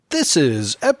This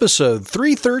is episode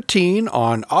 313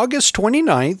 on August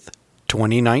 29th,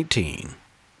 2019.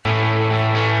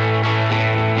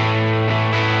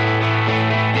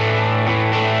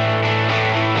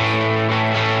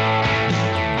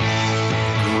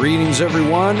 Greetings,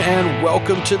 everyone, and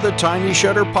welcome to the Tiny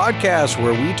Shutter Podcast,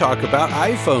 where we talk about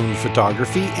iPhone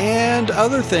photography and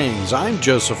other things. I'm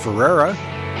Joseph Ferreira.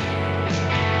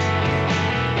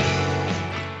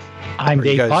 I'm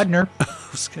Dave Podner. I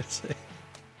was going to say.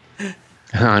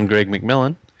 I'm Greg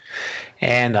McMillan.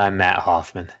 And I'm Matt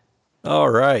Hoffman. All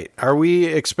right. Are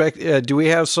we do we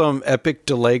have some epic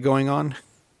delay going on?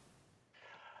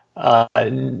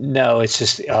 No, it's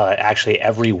just actually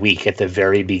every week at the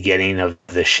very beginning of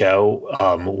the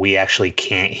show, we actually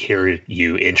can't hear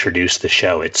you introduce the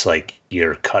show. It's like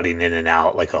you're cutting in and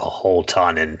out like a whole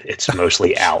ton, and it's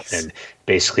mostly out. And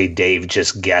basically, Dave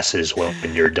just guesses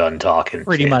when you're done talking.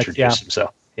 Pretty much, yeah.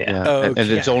 Himself. Yeah. Okay.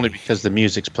 And it's only because the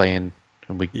music's playing,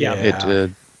 and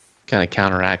it kind of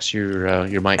counteracts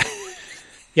your mic.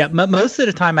 Yeah, most of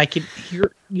the time I can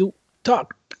hear you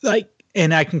talk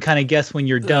and I can kind of guess when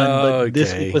you're done. But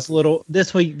this week was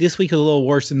this week was a little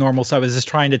worse than normal. So I was just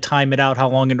trying to time it out how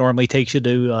long it normally takes you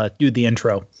to do the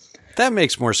intro. That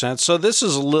makes more sense. So this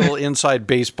is a little inside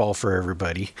baseball for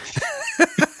everybody.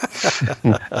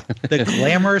 The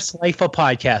glamorous life of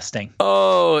podcasting.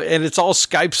 Oh, and it's all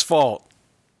Skype's fault.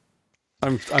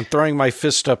 I'm throwing my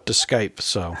fist up to Skype.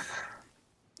 So.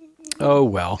 Oh,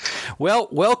 well,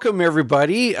 welcome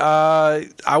everybody. I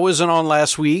wasn't on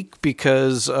last week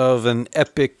because of an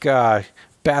epic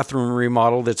bathroom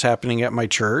remodel that's happening at my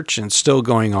church and still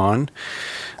going on.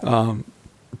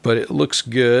 But it looks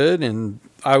good, and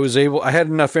I had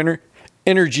enough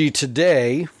energy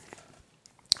today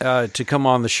to come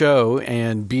on the show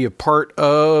and be a part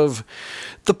of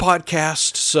the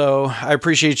podcast. So I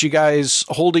appreciate you guys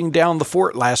holding down the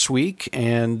fort last week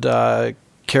and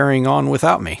carrying on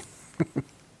without me.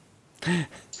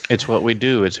 It's what we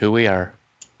do. It's who we are.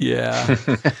 Yeah.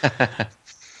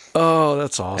 Oh,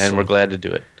 that's awesome. And we're glad to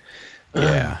do it.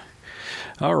 Yeah.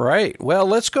 All right. Well,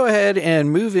 let's go ahead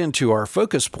and move into our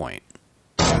focus point.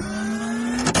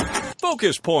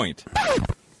 Focus point.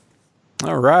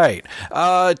 All right.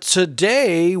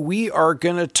 Today we are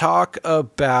going to talk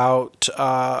about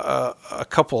a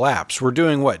couple apps. We're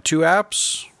doing what? 2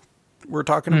 apps? We're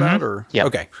talking about, or yeah,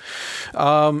 okay.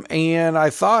 And I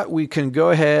thought we can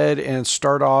go ahead and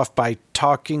start off by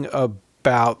talking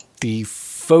about the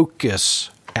Focus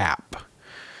app,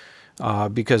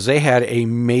 because they had a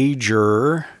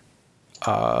major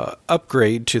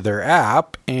upgrade to their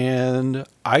app, and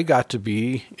I got to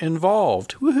be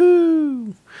involved.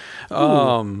 Woohoo!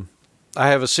 I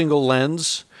have a single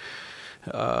lens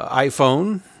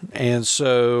iPhone, and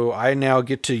so I now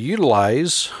get to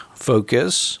utilize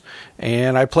Focus.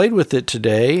 And I played with it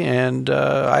today, and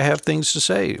I have things to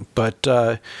say. But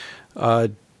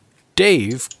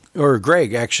Dave, or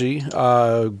Greg, actually,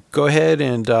 go ahead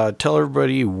and tell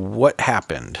everybody what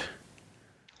happened.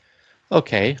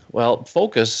 Okay. Well,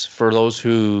 Focus, for those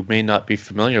who may not be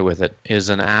familiar with it, is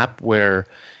an app where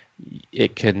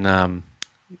it can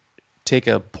take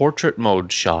a portrait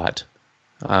mode shot,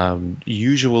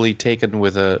 usually taken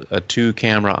with a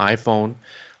 2-camera iPhone.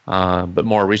 But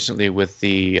more recently with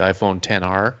the iPhone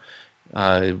XR,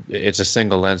 it's a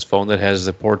single lens phone that has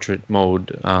the portrait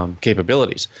mode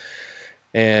capabilities.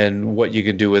 And what you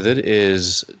can do with it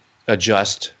is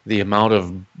adjust the amount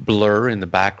of blur in the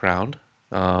background,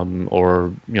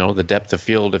 or the depth of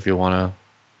field, if you want to,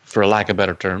 for lack of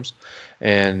better terms.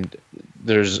 And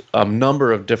there's a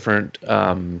number of different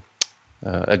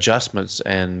adjustments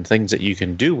and things that you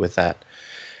can do with that.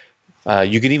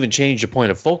 You can even change the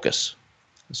point of focus.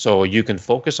 So you can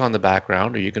focus on the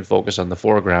background, or you can focus on the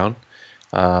foreground,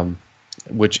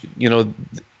 which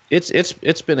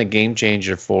it's been a game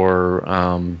changer for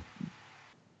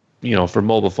for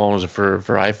mobile phones or for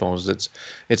iPhones.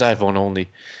 It's iPhone only,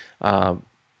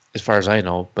 as far as I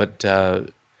know. But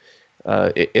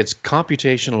it's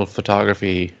computational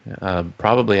photography,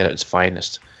 probably at its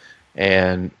finest.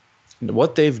 And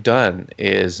what they've done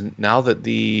is, now that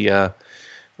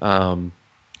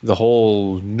the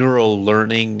whole neural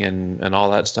learning and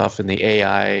all that stuff, and the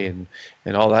AI and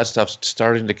all that stuff's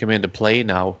starting to come into play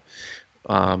now.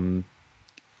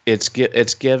 It's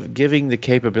giving the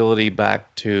capability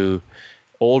back to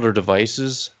older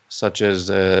devices, such as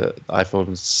the iPhone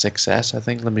 6S, I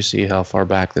think. Let me see how far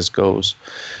back this goes.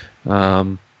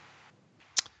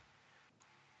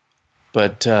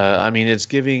 It's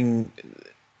giving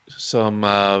some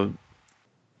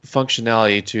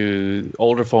functionality to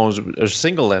older phones or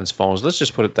single lens phones. Let's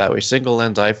just put it that way. Single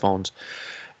lens iPhones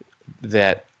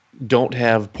that don't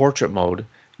have portrait mode.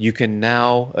 you can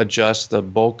now adjust the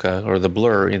bokeh or the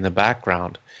blur in the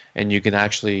background, and you can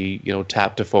actually,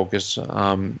 tap to focus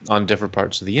on different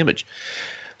parts of the image.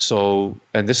 So,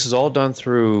 and this is all done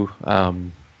through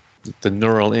the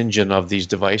neural engine of these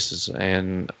devices,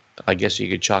 and I guess you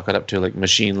could chalk it up to like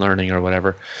machine learning or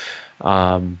whatever.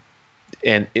 And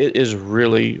it is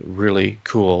really, really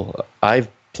cool. I've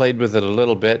played with it a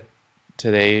little bit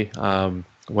today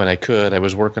when I could. I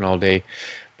was working all day.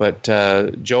 But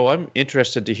Joe, I'm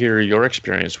interested to hear your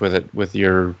experience with it with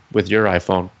your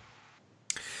iPhone.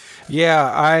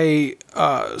 Yeah,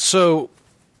 so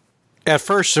at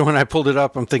first when I pulled it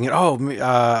up, I'm thinking,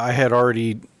 I had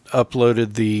already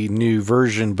uploaded the new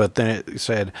version, but then it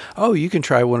said, you can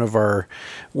try one of our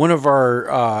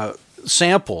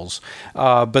samples.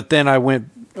 But then I went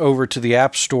over to the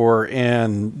App Store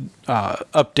and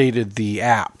updated the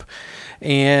app,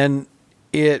 and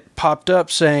it popped up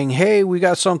saying, hey, we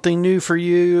got something new for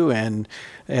you. And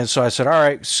so I said, all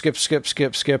right, skip.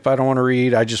 I don't want to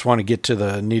read. I just want to get to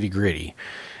the nitty gritty,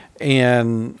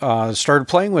 and started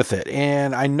playing with it.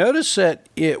 And I noticed that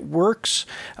it works,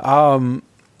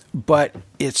 but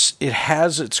it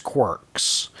has its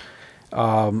quirks.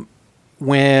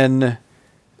 When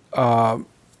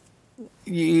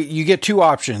you get two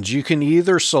options. You can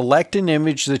either select an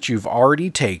image that you've already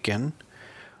taken,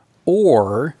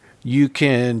 or you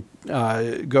can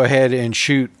go ahead and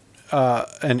shoot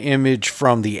an image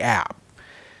from the app.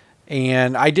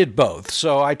 And I did both.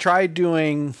 So I tried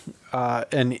doing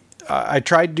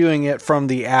it from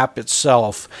the app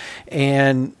itself,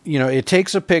 and it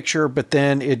takes a picture, but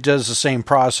then it does the same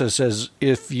process as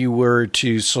if you were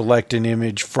to select an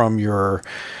image from your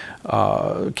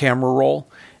camera roll,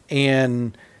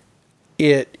 and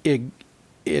it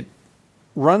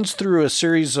runs through a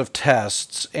series of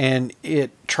tests, and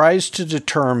it tries to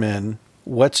determine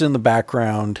what's in the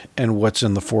background and what's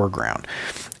in the foreground.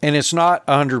 And it's not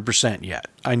 100% yet.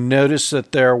 I noticed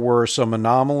that there were some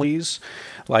anomalies.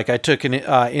 Like I took an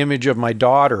image of my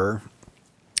daughter,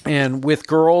 and with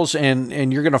girls,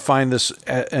 and you're going to find this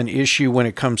an issue when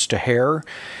it comes to hair.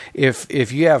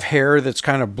 If you have hair that's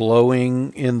kind of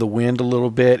blowing in the wind a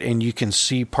little bit, and you can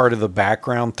see part of the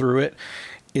background through it,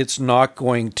 it's not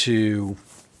going to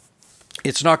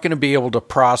be able to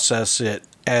process it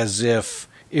as if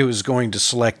it was going to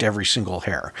select every single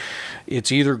hair.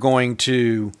 It's either going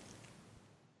to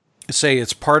say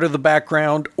it's part of the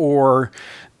background, or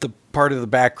the part of the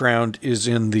background is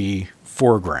in the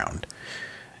foreground.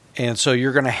 And so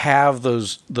you're going to have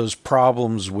those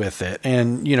problems with it.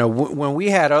 And, when we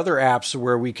had other apps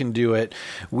where we can do it,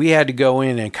 we had to go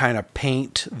in and kind of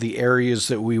paint the areas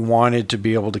that we wanted to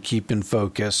be able to keep in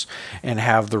focus and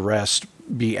have the rest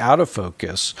be out of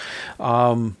focus.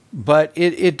 But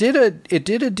it did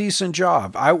a decent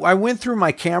job. I went through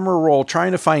my camera roll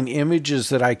trying to find images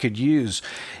that I could use.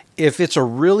 If it's a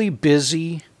really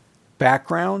busy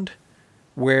background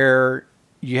where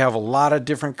you have a lot of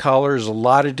different colors, a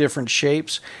lot of different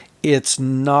shapes, it's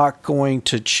not going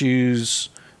to choose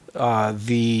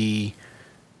the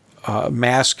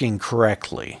masking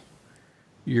correctly.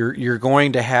 You're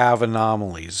going to have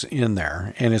anomalies in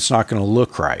there, and it's not going to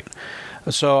look right.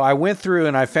 So I went through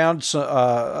and I found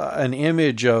an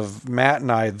image of Matt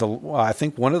and I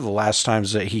think one of the last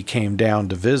times that he came down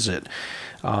to visit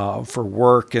for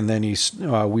work, and then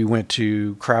we went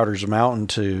to Crowder's Mountain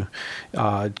to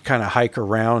kind of hike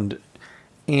around,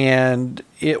 and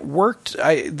it worked.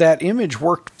 That image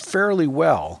worked fairly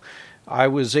well. I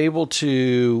was able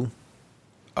to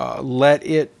let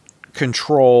it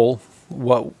control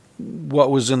what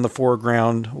was in the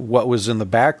foreground, what was in the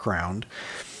background,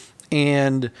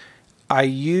 and I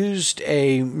used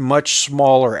a much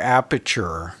smaller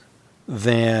aperture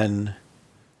than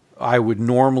I would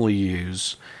normally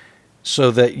use,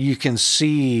 so that you can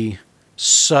see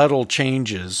subtle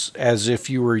changes as if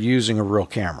you were using a real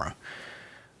camera.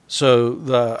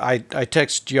 So I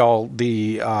text y'all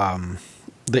the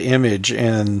image,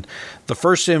 and the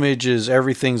first image is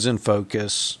everything's in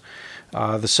focus.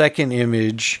 The second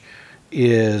image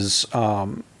is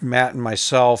Matt and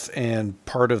myself, and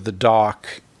part of the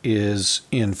dock is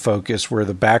in focus where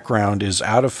the background is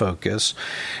out of focus.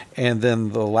 And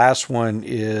then the last one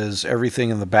is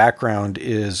everything in the background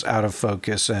is out of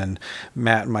focus, and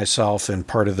Matt and myself and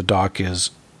part of the dock is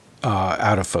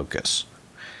out of focus.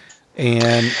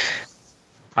 And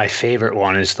my favorite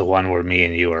one is the one where me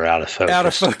and you are out of focus. Out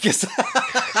of focus.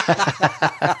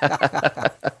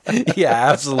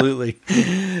 Yeah, absolutely.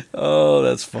 Oh,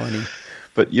 that's funny.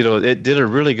 But it did a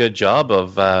really good job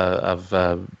of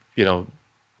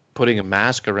putting a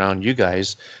mask around you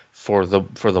guys for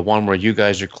the one where you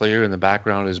guys are clear and the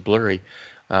background is blurry.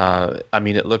 I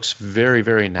mean, it looks very,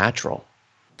 very natural.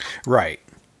 Right.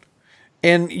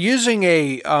 And using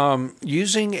a,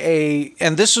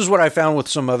 and this is what I found with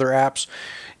some other apps.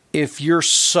 If you're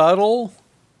subtle,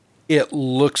 it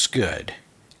looks good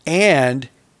and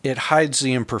it hides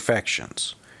the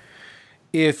imperfections.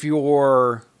 If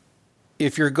you're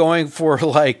going for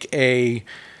like a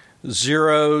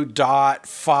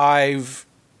 0.5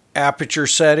 aperture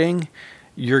setting,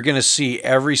 you're going to see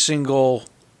every single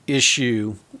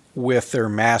issue with their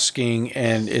masking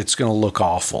and it's going to look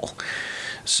awful.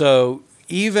 So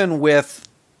even with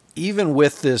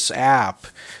this app,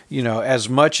 as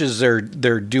much as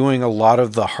they're doing a lot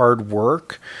of the hard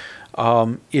work,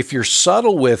 if you're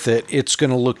subtle with it, it's going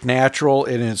to look natural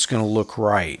and it's going to look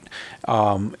right.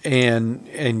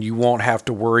 And you won't have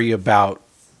to worry about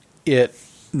it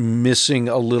missing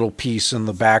a little piece in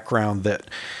the background that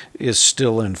is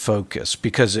still in focus,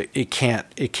 because it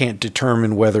can't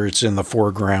determine whether it's in the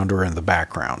foreground or in the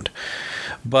background.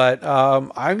 But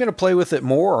I'm going to play with it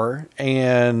more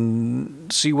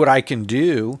and see what I can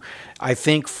do. I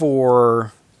think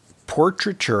for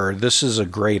portraiture, this is a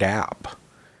great app.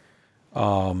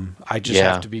 I just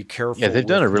have to be careful. Yeah, they've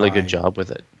done a really good job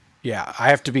with it. Yeah, I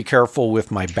have to be careful with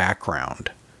my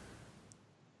background.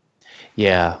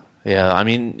 Yeah. I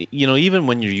mean, even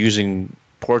when you're using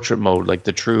portrait mode, like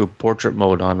the true portrait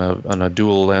mode on a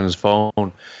dual lens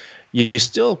phone, you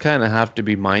still kind of have to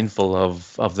be mindful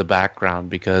of the background,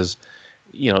 because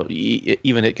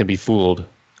even it can be fooled.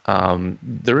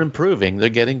 They're improving, they're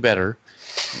getting better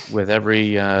with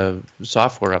every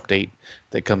software update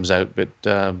that comes out, but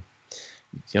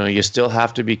you still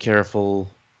have to be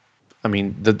careful. I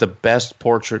mean, the best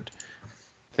portrait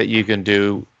that you can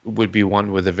do would be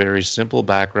one with a very simple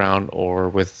background, or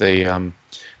with the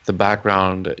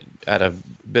background at a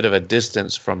bit of a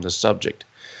distance from the subject.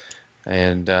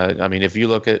 And I mean, if you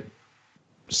look at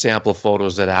sample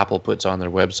photos that Apple puts on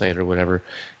their website or whatever,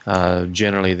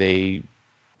 generally they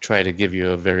try to give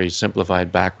you a very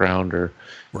simplified background, or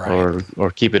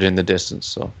keep it in the distance.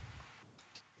 So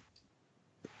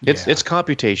it's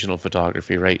computational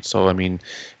photography, right? So I mean,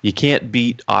 you can't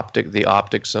beat the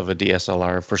optics of a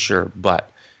DSLR for sure, but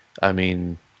I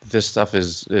mean, this stuff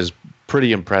is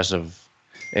pretty impressive.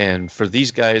 And for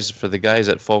the guys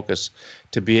at Focus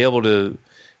to be able to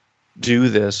do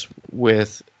this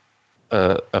with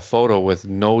a photo with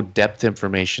no depth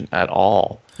information at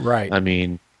all, right? I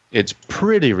mean, it's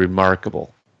pretty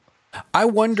remarkable. I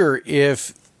wonder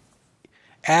if,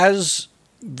 as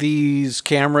these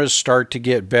cameras start to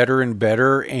get better and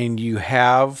better, and you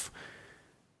have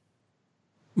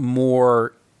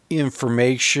more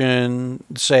information,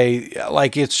 say,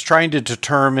 like it's trying to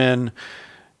determine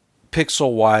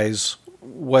pixel-wise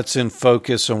what's in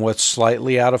focus and what's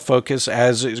slightly out of focus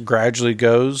as it gradually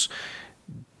goes,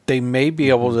 they may be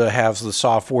able to have the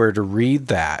software to read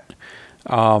that.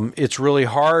 It's really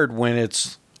hard when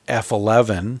it's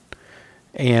f11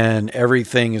 and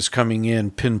everything is coming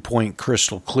in pinpoint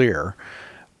crystal clear.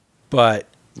 But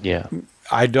yeah,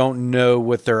 I don't know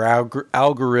what their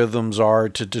algorithms are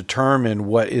to determine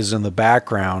what is in the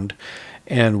background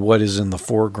and what is in the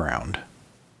foreground.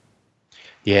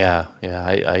 Yeah.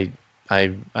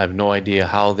 I have no idea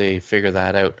how they figure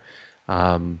that out.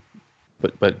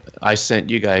 But I sent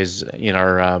you guys in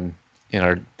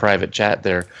our private chat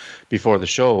there before the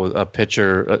show a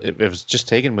picture. It was just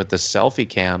taken with the selfie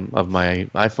cam of my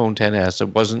iPhone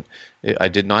XS. I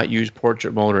did not use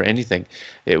portrait mode or anything.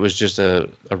 It was just a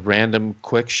random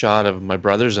quick shot of my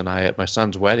brothers and I at my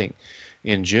son's wedding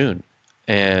in June,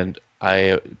 and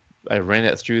I ran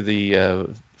it through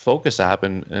the Focus app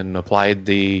and applied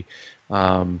the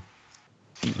the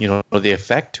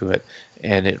effect to it,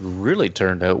 and it really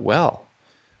turned out well.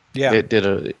 Yeah, it did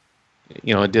a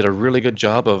really good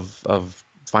job of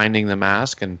finding the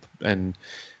mask and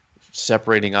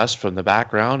separating us from the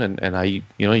background, and you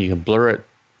can blur it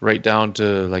right down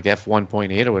to like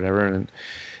f1.8 or whatever, and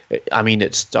I mean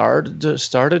it started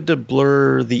to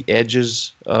blur the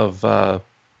edges of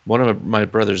one of my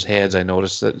brother's heads. I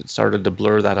noticed that it started to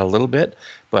blur that a little bit,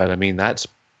 but I mean that's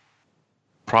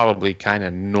probably kind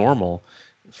of normal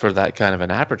for that kind of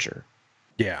an aperture.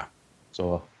 Yeah.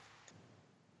 So.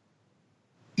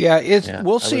 Yeah,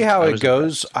 we'll see how it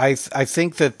goes. I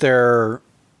think that they're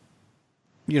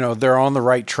on the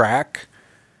right track.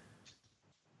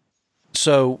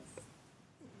 So,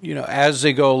 as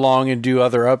they go along and do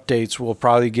other updates, we'll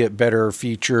probably get better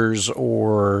features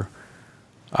or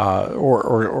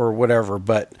whatever.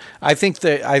 But I think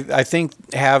that I think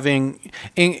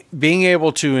being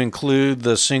able to include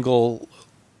the single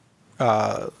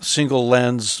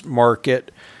lens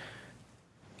market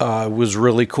was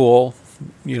really cool.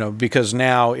 because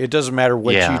now it doesn't matter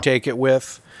what you take it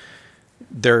with.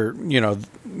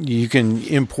 You can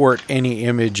import any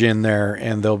image in there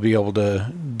and they'll be able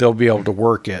to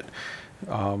work it.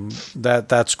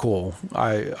 That's cool.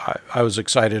 I was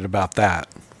excited about that.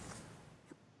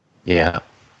 Yeah.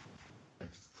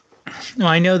 No,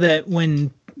 I know that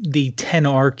when the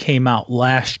 10R came out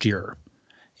last year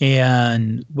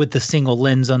and with the single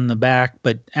lens on the back,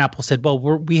 but Apple said, well,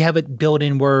 we have it built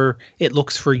in where it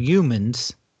looks for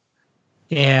humans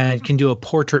and can do a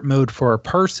portrait mode for a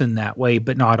person that way,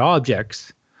 but not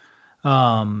objects.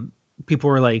 People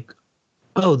were like,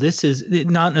 oh, this is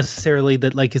not necessarily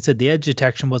that, like I said, the edge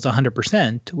detection was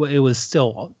 100%. It was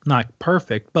still not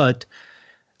perfect, but,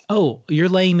 oh, you're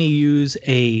letting me use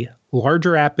a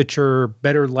larger aperture,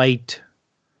 better light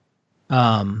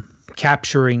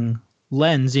capturing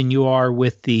lens than you are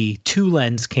with the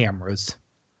 2-lens cameras.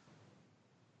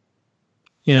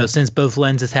 Since both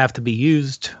lenses have to be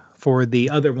used for the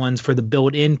other ones for the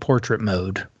built-in portrait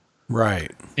mode.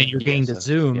 Right. And you're getting the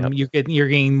zoom. Yep. You're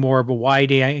getting more of a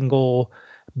wide angle,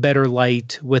 better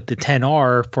light with the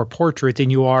 10R for portrait than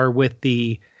you are with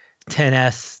the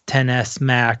 10S, 10S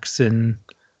Max, and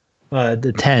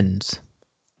the 10s.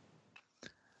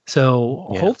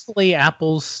 So hopefully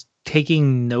Apple's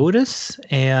taking notice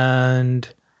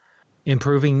and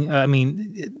improving.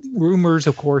 Rumors,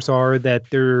 of course, are that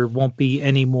there won't be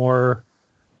any more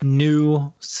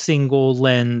new single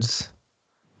lens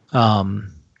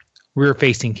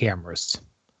rear-facing cameras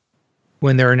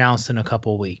when they're announced in a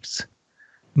couple weeks.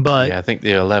 But I think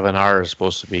the 11R is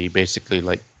supposed to be basically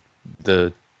like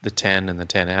the 10 and the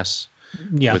 10S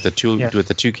with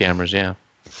the two cameras. Yeah,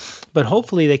 but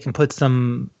hopefully they can put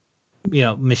some,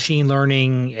 machine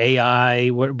learning, AI,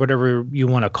 whatever you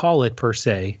want to call it per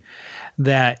se,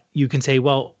 that you can say,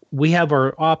 well, we have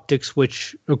our optics,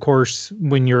 which, of course,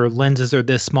 when your lenses are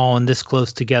this small and this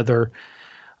close together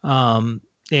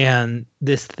and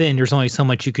this thin, there's only so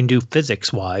much you can do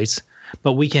physics-wise.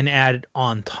 But we can add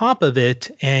on top of it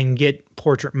and get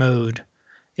portrait mode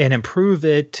and improve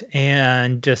it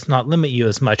and just not limit you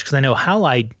as much. Because I know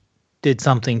Halide did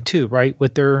something too, right?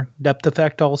 With their depth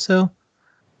effect also,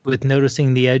 with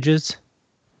noticing the edges.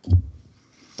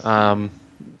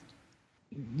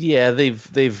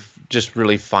 They've just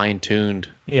really fine-tuned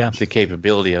the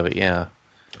capability of it. Yeah.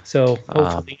 So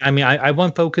hopefully, I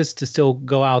want Focus to still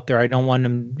go out there. I don't want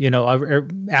them,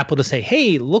 Apple to say,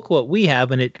 hey, look what we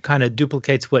have. And it kind of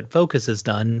duplicates what Focus has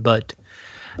done. But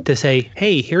to say,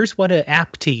 hey, here's what an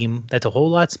app team that's a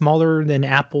whole lot smaller than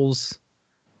Apple's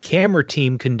camera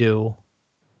team can do.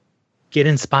 Get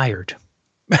inspired.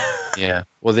 Yeah.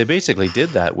 Well, they basically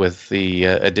did that with the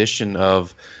addition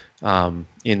of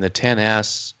in the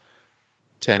 10S,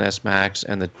 10S Max,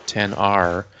 and the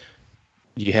 10R.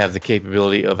 You have the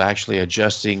capability of actually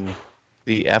adjusting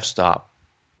the f-stop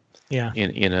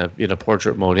in a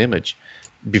portrait mode image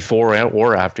before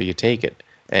or after you take it.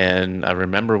 And I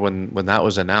remember when that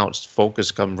was announced,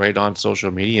 Focus come right on social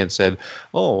media and said,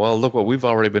 oh, well, look what we've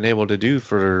already been able to do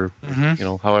for,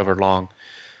 however long.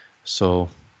 So,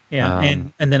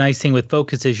 and the nice thing with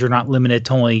Focus is you're not limited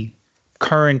to only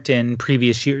current and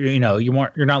previous year.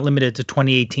 You're not limited to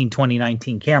 2018,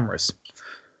 2019 cameras.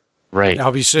 Right.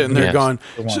 I'll be sitting there going,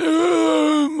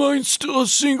 mine's still a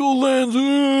single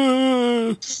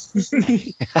lens.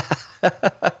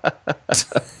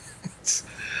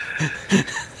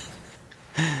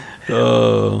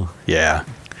 Oh, yeah.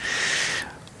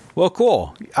 Well,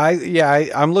 cool.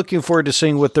 I'm looking forward to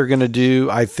seeing what they're going to do.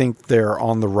 I think they're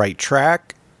on the right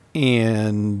track.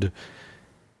 And,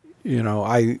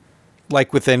 I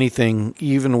like with anything,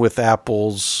 even with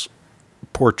Apple's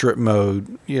portrait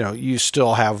mode, you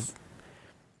still have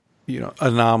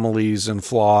anomalies and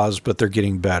flaws, but they're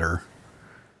getting better.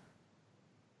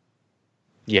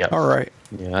 Yeah. All right.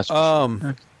 Yeah. That's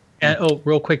and,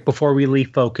 real quick before we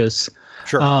leave Focus.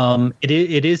 Sure.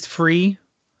 It is free,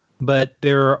 but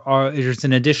there's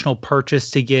an additional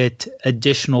purchase to get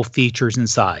additional features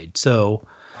inside. So,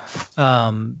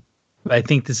 I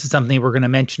think this is something we're going to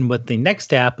mention with the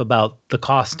next app about the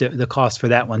cost for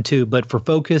that one too. But for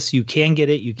Focus, you can get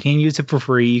it. You can use it for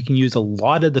free. You can use a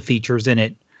lot of the features in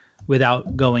it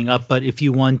without going up. But if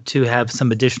you want to have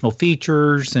some additional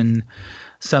features and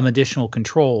some additional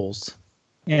controls,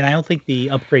 and I don't think the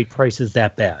upgrade price is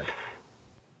that bad.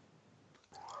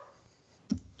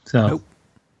 So, nope.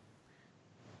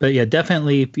 But yeah,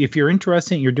 definitely, if you're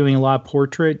interested, you're doing a lot of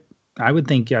portrait, I would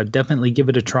think, definitely give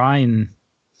it a try. And,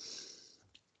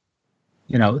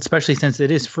 especially since it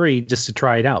is free, just to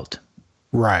try it out.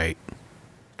 Right.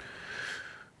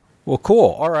 Well, cool.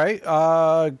 All right.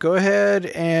 Go ahead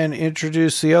and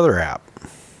introduce the other app.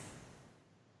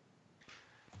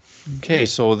 Okay,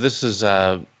 so this is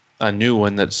a new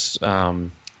one that's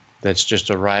just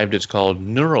arrived. It's called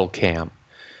NeuralCam,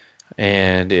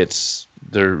 and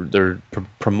they're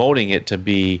promoting it to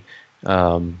be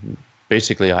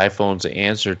basically iPhone's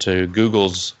answer to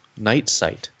Google's Night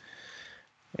Sight.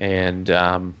 And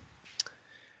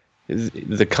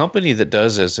the company that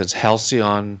does this, it's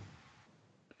Halcyon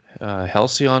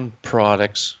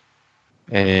Products,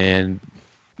 and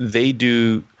they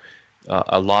do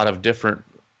a lot of different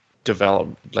they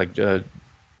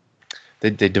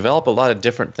develop a lot of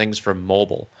different things for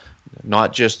mobile,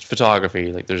 not just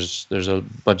photography. Like there's a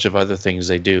bunch of other things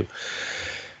they do,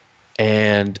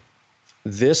 and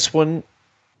this one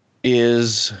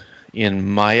is, in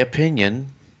my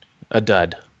opinion, a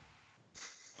dud.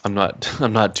 I'm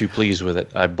not too pleased with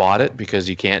it. I bought it because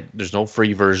there's no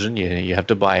free version. You have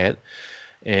to buy it,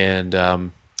 and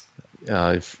so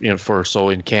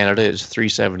in Canada it's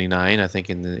 $379. I think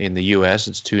in the US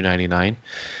it's $299,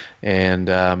 and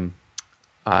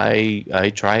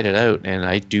I tried it out and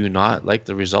I do not like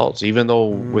the results. Even though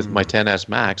with my XS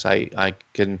Max I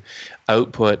can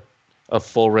output a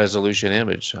full resolution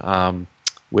image.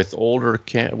 With older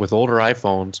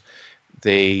iPhones,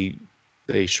 they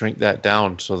shrink that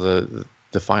down, so the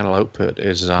final output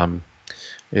is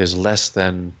less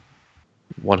than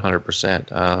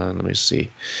 100%. Let me see.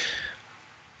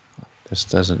 This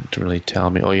doesn't really tell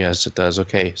me. Oh yes, it does.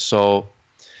 Okay, so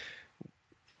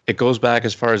it goes back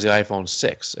as far as the iPhone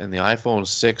 6, and the iPhone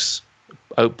 6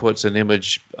 outputs an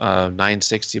image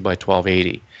 960 by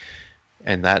 1280,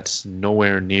 and that's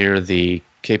nowhere near the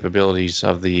capabilities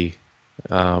of the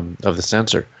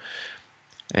sensor.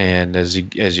 And as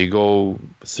you go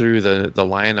through the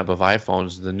lineup of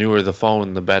iPhones, the newer the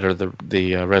phone, the better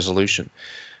the resolution.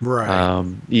 Right.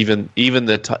 Even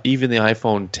the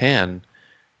iPhone 10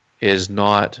 is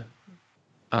not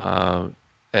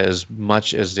as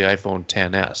much as the iPhone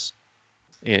XS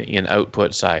in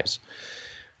output size.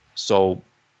 So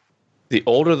the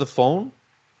older the phone,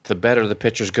 the better the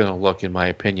picture's going to look, in my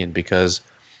opinion, because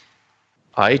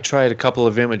I tried a couple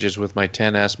of images with my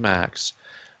XS Max,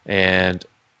 and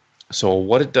so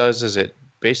what it does is it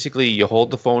basically, you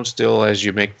hold the phone still as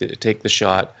you take the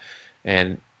shot,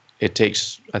 and it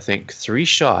takes, I think, 3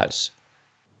 shots,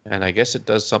 and I guess it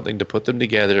does something to put them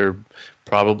together.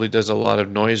 Probably does a lot of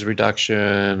noise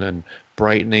reduction and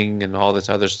brightening and all this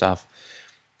other stuff.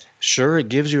 Sure, it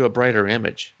gives you a brighter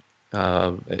image,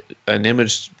 an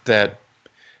image that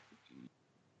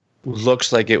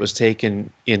looks like it was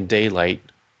taken in daylight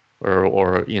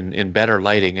or in better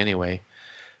lighting anyway.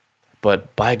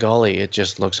 But by golly, it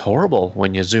just looks horrible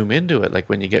when you zoom into it, like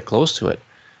when you get close to it.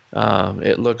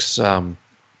 It looks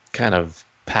kind of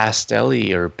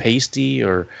pastel-y or pasty,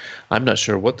 or I'm not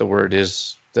sure what the word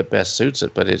is that best suits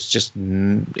it, but it's just,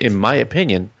 in my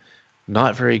opinion,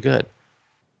 not very good.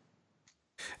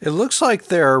 It looks like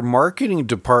their marketing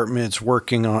department's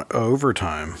working on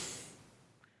overtime.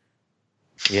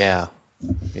 Yeah,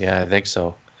 I think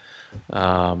so.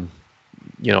 I'm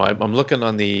looking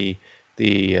on the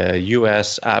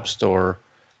U.S. App Store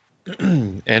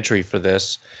entry for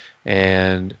this,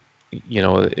 and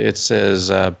it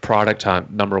says product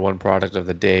hunt, number 1 product of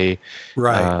the day.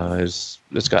 Right.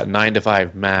 It's got 9 to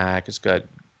 5 Mac. It's got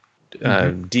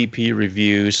DP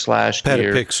review / gear,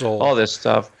 Petapixel, all this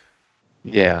stuff.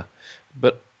 Yeah,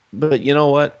 but you know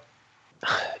what?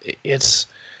 It's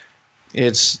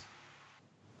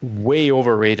way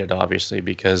overrated, obviously,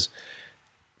 because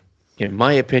in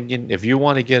my opinion, if you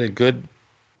want to get a good,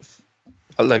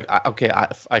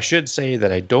 I should say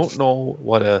that I don't know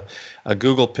what a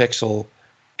Google Pixel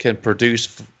can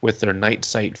produce with their Night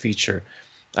Sight feature.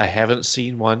 I haven't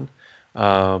seen one.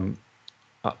 I've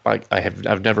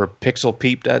never pixel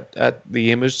peeped at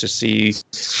the image to see,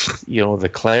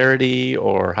 the clarity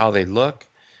or how they look.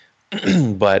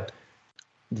 But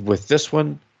with this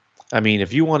one, I mean,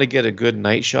 if you want to get a good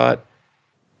night shot,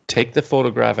 take the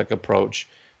photographic approach,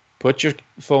 put your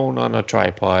phone on a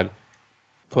tripod,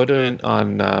 put it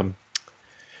on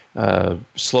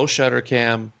slow shutter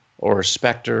cam or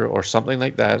Spectre or something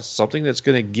like that, something that's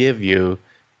going to give you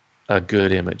a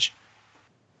good image.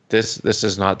 This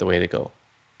is not the way to go.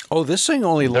 Oh, this thing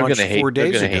only launched 4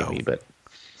 days ago. They're going to hate me, but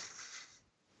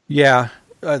yeah,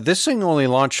 this thing only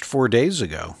launched 4 days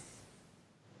ago.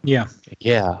 Yeah.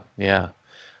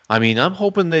 I mean, I'm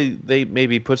hoping they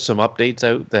maybe put some updates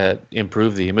out that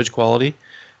improve the image quality.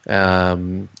 I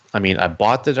mean, I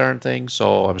bought the darn thing,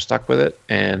 so I'm stuck with it,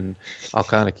 and I'll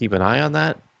kind of keep an eye on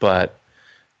that. But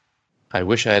I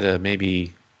wish I had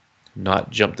maybe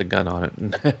not jumped the gun on it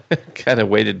and kind of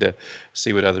waited to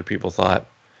see what other people thought.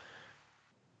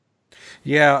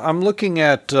 Yeah, I'm looking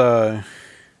at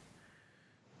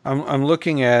I'm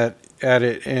looking at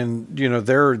it, and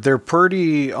they're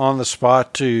pretty on the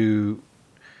spot to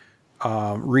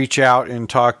reach out and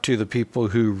talk to the people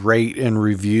who rate and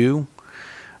review.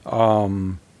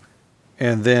 And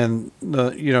then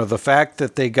the fact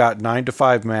that they got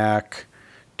 9to5Mac,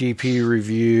 DP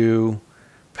Review,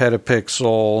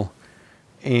 Petapixel,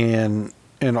 and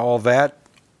all that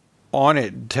on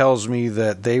it tells me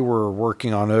that they were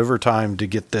working on overtime to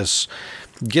get this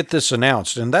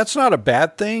announced. And that's not a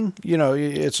bad thing.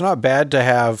 It's not bad to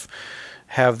have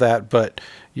that, but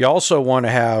you also want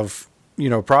to have,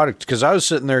 product, because I was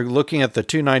sitting there looking at the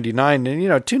 $299, and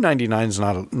 $299 is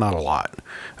not a lot.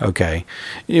 Okay.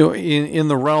 In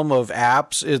the realm of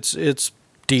apps, it's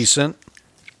decent,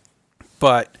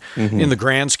 but in the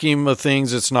grand scheme of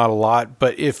things, it's not a lot.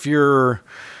 But if you're,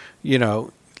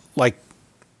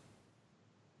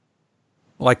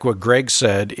 like what Greg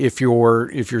said, if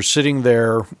you're sitting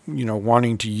there,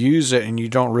 wanting to use it and you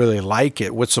don't really like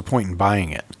it, what's the point in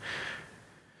buying it?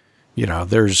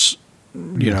 There's,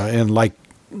 and like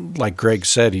Greg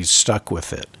said, he's stuck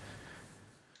with it.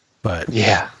 But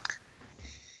yeah,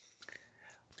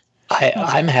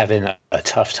 I'm having a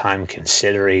tough time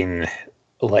considering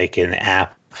like an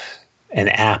app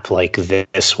like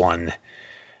this one,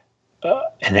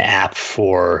 an app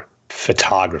for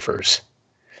photographers.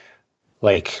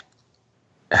 Like,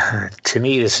 to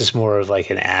me, this is more of like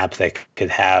an app that could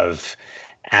have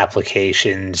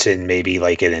applications in maybe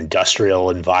like an industrial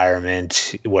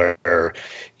environment where,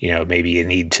 maybe you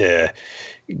need to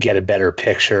get a better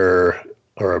picture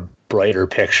or a brighter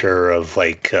picture of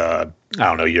like, I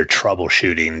don't know, you're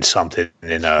troubleshooting something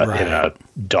in a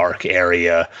dark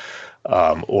area,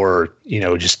 or,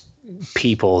 just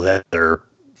people that are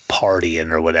partying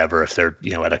or whatever, if they're,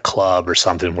 at a club or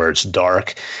something where it's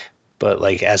dark. But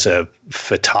like as a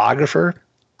photographer,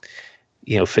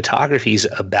 photography is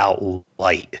about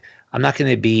light. I'm not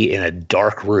going to be in a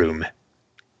dark room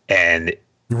and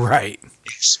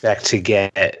expect to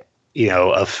get,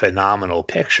 a phenomenal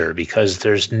picture, because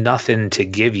there's nothing to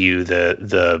give you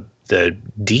the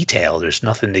detail. There's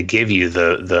nothing to give you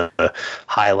the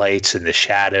highlights and the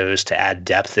shadows to add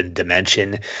depth and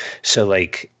dimension. So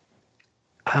like,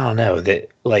 I don't know, that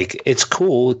like, it's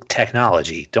cool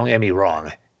technology. Don't get me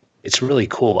wrong. It's really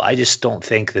cool. I just don't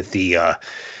think that the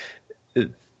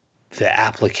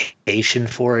application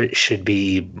for it should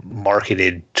be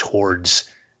marketed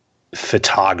towards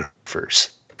photographers.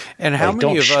 And how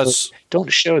many of us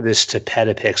don't show this to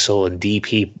Petapixel and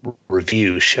DP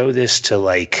Review? Show this to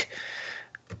like,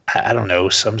 I don't know,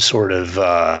 some sort of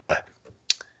a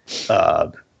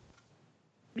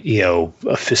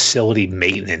facility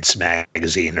maintenance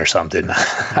magazine or something.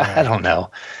 I don't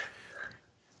know.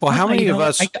 Well, how many of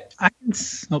us?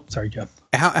 Sorry, Joe.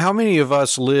 How many of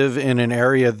us live in an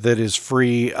area that is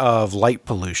free of light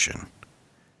pollution?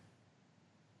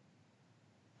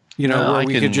 Where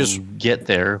we could just get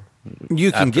there.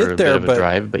 You can get there, but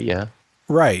drive. But yeah,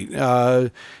 right.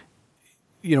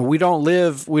 We don't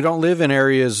live in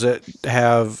areas that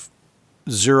have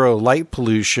zero light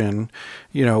pollution.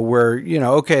 Where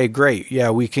okay, great,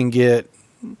 yeah, we can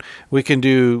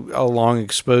do a long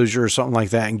exposure or something like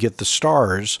that and get the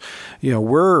stars.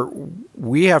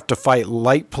 We have to fight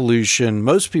light pollution.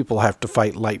 Most people have to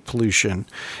fight light pollution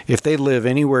if they live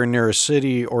anywhere near a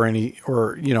city or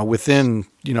within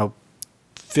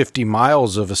 50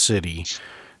 miles of a city.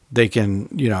 They can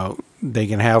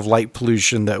have light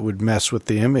pollution that would mess with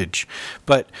the image.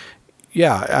 But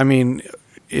yeah, I mean,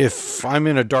 if I'm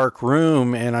in a dark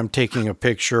room and I'm taking a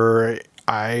picture,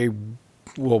 I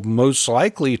will most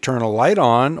likely turn a light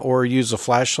on or use a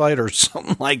flashlight or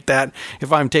something like that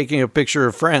if I'm taking a picture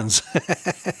of friends.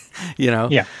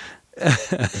 Yeah.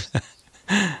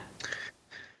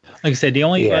 Like I said, the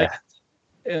only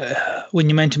when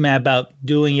you mentioned, Matt, about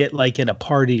doing it like in a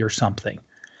party or something,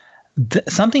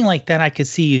 something like that I could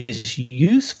see is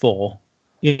useful.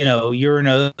 You're in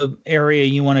an area,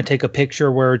 you want to take a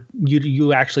picture where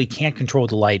you actually can't control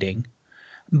the lighting,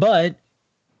 but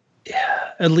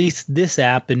at least this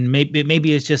app, and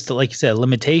maybe it's just, like you said, a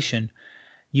limitation.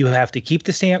 You have to keep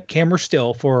the camera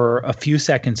still for a few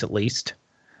seconds at least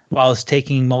while it's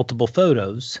taking multiple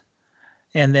photos.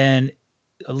 And then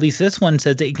at least this one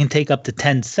says that you can take up to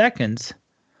 10 seconds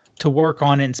to work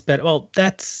on it and spend. Well,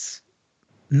 that's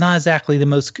not exactly the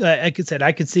most, like I said,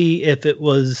 I could see if it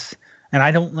was, and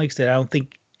I don't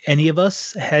think any of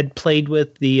us had played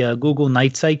with the Google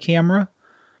Night Sight camera,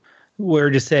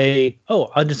 where to say, oh,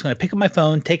 I'm just going to pick up my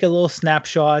phone, take a little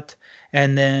snapshot,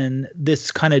 and then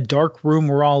this kind of dark room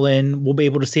we're all in, we'll be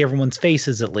able to see everyone's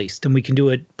faces at least, and we can do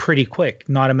it pretty quick.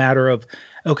 Not a matter of,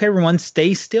 okay, everyone,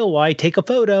 stay still while I take a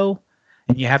photo,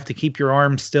 and you have to keep your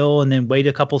arm still and then wait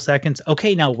a couple seconds.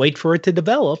 Okay, now wait for it to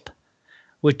develop,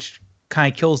 which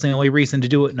kind of kills the only reason to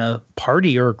do it in a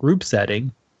party or a group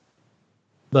setting.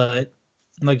 But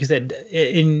like I said,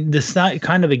 in the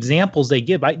kind of examples they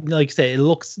give, like I said, it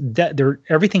looks that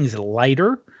everything's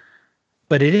lighter,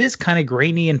 but it is kind of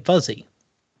grainy and fuzzy.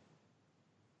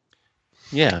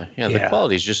 Yeah, the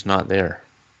quality's just not there.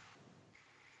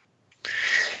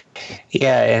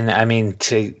 Yeah, and I mean,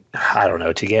 to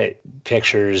get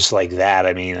pictures like that,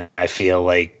 I mean, I feel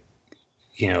like,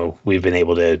 we've been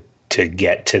able to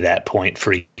get to that point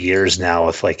for years now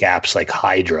with like apps like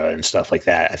Hydra and stuff like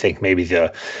that. I think maybe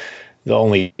the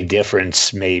only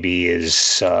difference maybe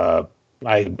is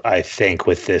I think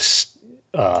with this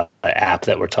app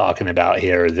that we're talking about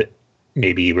here, that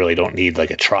maybe you really don't need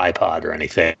like a tripod or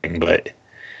anything, but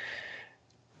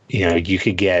you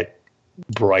could get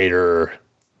brighter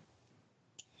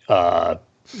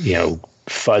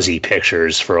fuzzy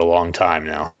pictures for a long time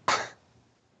now.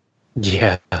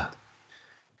 Yeah.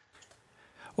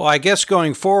 Well, I guess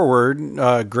going forward,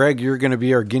 Greg, you're going to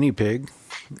be our guinea pig,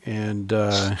 and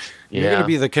you're going to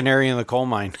be the canary in the coal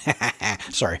mine.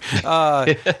 Sorry.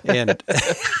 And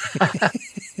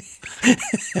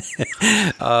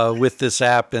with this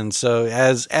app, and so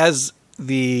as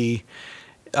the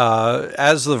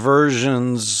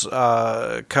versions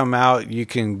come out, you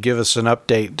can give us an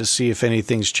update to see if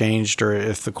anything's changed or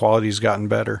if the quality's gotten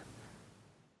better.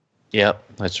 Yep,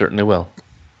 I certainly will.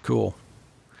 Cool.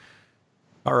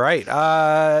 All right.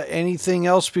 Anything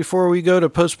else before we go to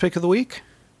post pick of the week?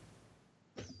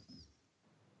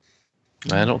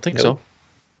 I don't think so.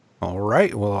 All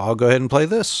right. Well, I'll go ahead and play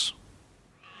this.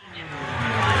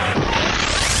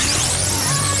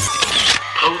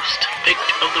 Post pick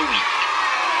of the week.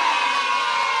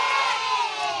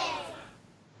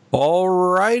 All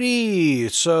righty.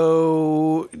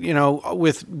 So,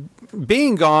 with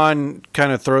being gone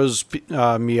kind of throws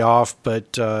me off,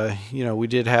 but, we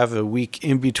did have a week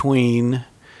in between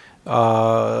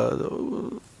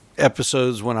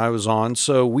episodes when I was on.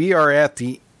 So we are at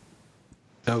the,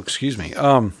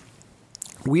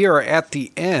 we are at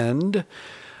the end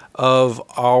of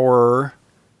our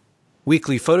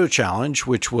weekly photo challenge,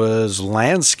 which was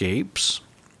landscapes.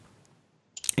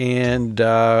 And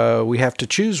we have to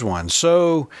choose one.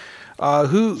 So,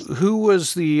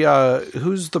 who's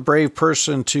the brave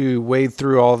person to wade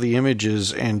through all the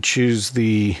images and choose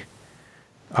the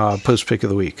post pick of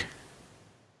the week?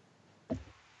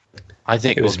 I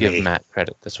think we'll give Matt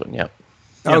credit this one. Yep.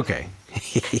 Okay.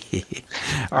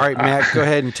 All right, Matt, go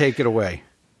ahead and take it away.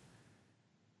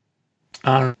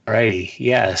 All righty.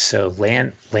 Yeah. So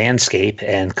landscape,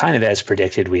 and kind of as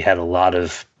predicted, we had a lot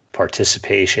of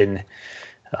participation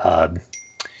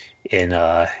in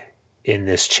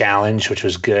this challenge, which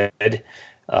was good.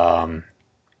 Definitely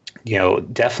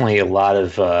a lot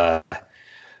of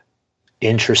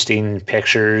interesting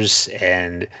pictures.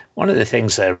 And one of the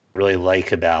things that I really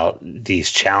like about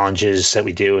these challenges that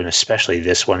we do, and especially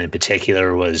this one in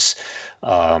particular, was,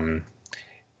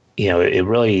 it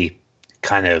really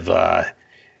kind of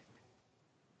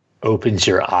opens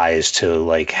your eyes to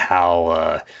like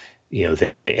how,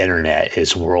 the internet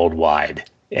is worldwide.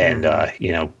 And,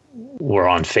 we're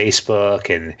on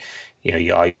Facebook, and,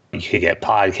 you can get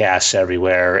podcasts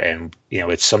everywhere. And,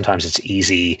 sometimes it's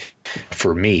easy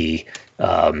for me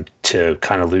to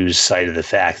kind of lose sight of the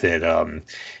fact that,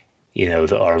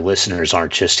 our listeners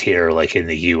aren't just here like in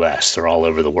the US, they're all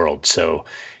over the world. So,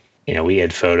 we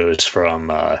had photos from,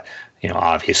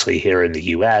 obviously here in the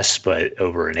US, but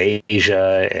over in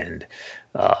Asia and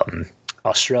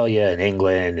Australia and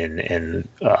England and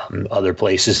other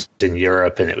places in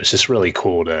Europe. And it was just really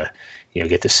cool to,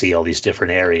 get to see all these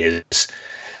different areas.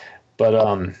 But,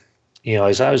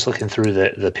 as I was looking through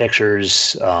the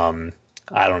pictures, I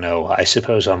don't know, I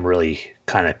suppose I'm really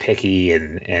kind of picky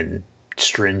and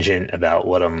stringent about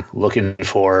what I'm looking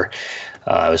for.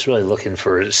 I was really looking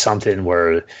for something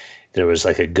where there was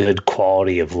like a good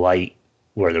quality of light,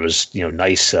 where there was,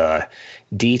 nice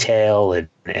detail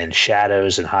and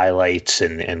shadows and highlights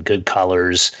and good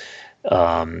colors,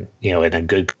 and a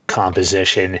good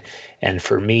composition. And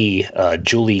for me,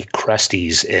 Julie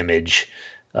Cresty's image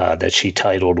that she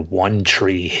titled One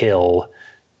Tree Hill,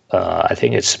 I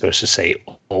think it's supposed to say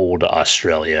Old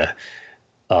Australia.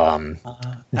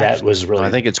 That was really...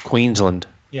 I think it's Queensland.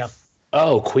 Yeah.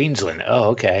 Oh, Queensland. Oh,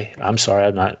 okay. I'm sorry.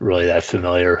 I'm not really that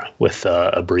familiar with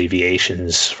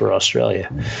abbreviations for Australia.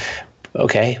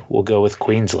 Okay, we'll go with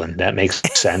Queensland. That makes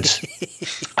sense.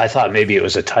 I thought maybe it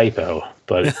was a typo,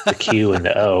 but the Q and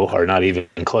the O are not even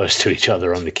close to each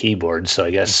other on the keyboard. So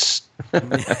I guess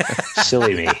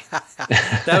silly me.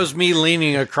 That was me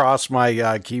leaning across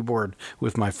my keyboard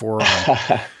with my forearm.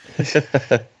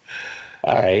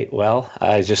 All right. Well,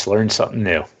 I just learned something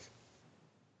new.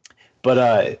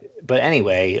 But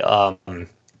anyway,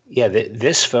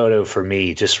 this photo for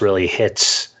me just really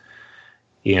hits,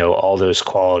 all those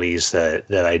qualities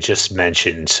that I just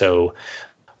mentioned. So,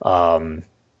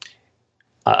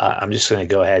 I'm just going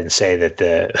to go ahead and say that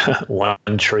the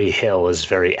One Tree Hill is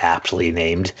very aptly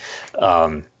named.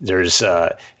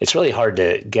 It's really hard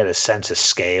to get a sense of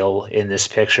scale in this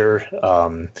picture.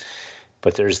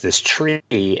 But there's this tree,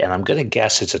 and I'm going to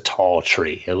guess it's a tall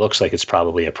tree. It looks like it's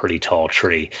probably a pretty tall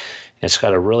tree. It's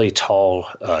got a really tall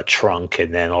trunk,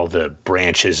 and then all the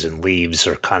branches and leaves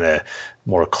are kind of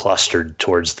more clustered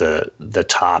towards the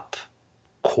top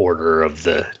quarter of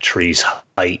the tree's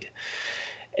height.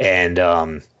 And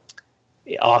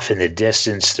off in the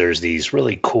distance, there's these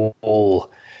really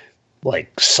cool,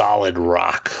 like solid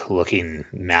rock looking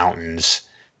mountains.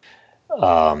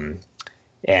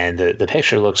 And the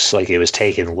picture looks like it was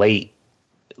taken late,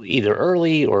 either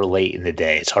early or late in the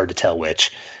day. It's hard to tell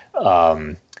which.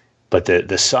 But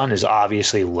the sun is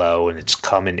obviously low, and it's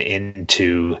coming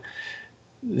into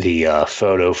the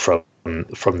photo from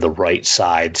the right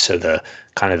side. So the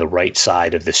right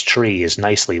side of this tree is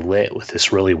nicely lit with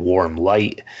this really warm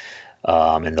light.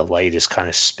 And the light is kind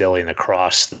of spilling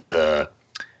across the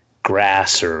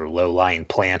grass or low-lying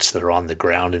plants that are on the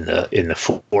ground in the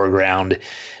foreground.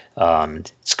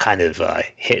 It's kind of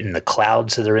hitting the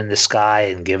clouds that are in the sky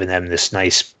and giving them this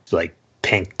nice like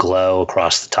pink glow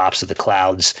across the tops of the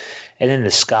clouds. And then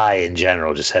the sky in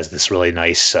general just has this really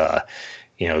nice,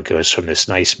 it goes from this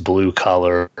nice blue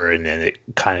color, and then it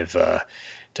kind of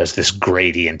does this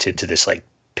gradient into this like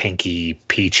pinky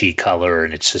peachy color,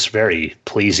 and it's just very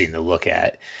pleasing to look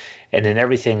at. And then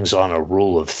everything's on a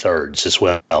rule of thirds as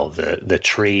well. The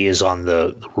tree is on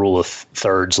the rule of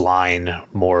thirds line,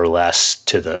 more or less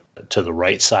to the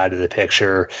right side of the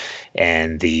picture,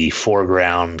 and the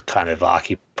foreground kind of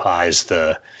occupies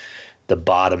the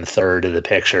bottom third of the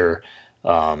picture.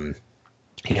 I'm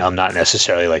not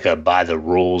necessarily like a by the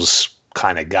rules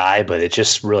kind of guy, but it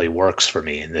just really works for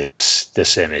me in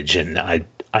this image, and I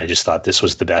just thought this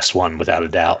was the best one without a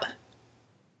doubt.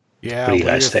 Yeah. What do you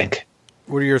guys think?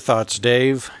 What are your thoughts,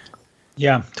 Dave?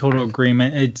 Yeah, total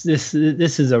agreement. This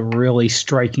is a really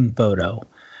striking photo,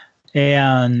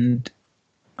 and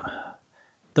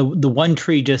the one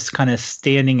tree just kind of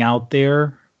standing out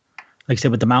there, like I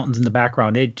said, with the mountains in the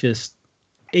background. It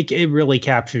really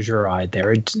captures your eye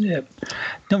there.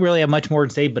 Don't really have much more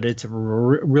to say, but it's a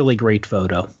really great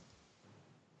photo.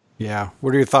 Yeah.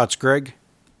 What are your thoughts, Greg?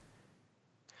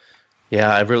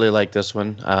 Yeah, I really like this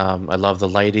one. I love the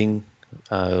lighting.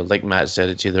 Like Matt said,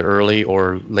 it's either early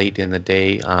or late in the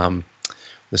day.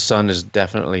 The sun is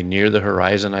definitely near the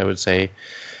horizon, I would say.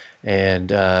 And,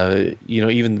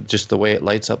 even just the way it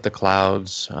lights up the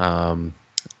clouds,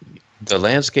 the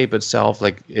landscape itself,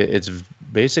 like it's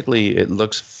basically, it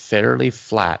looks fairly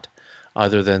flat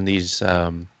other than these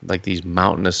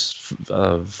mountainous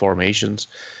formations.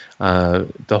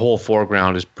 The whole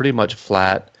foreground is pretty much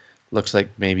flat. Looks like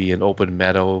maybe an open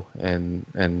meadow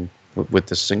and with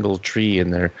the single tree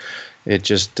in there. It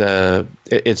just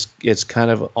it's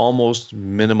kind of almost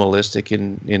minimalistic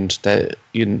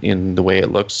in the way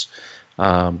it looks,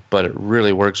 but it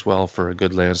really works well for a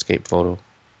good landscape photo.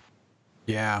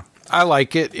 Yeah, I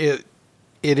like it.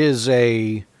 It is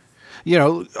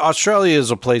Australia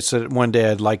is a place that one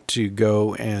day I'd like to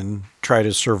go and try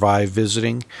to survive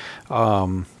visiting,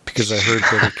 because I heard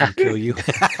that it can kill you.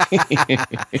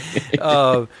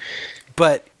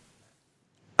 But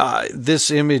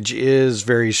this image is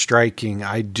very striking.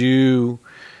 I do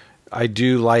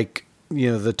like,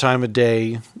 the time of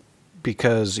day,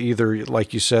 because either,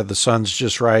 like you said, the sun's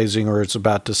just rising or it's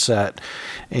about to set.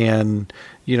 And,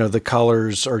 the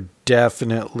colors are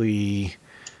definitely,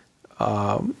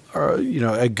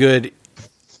 a good,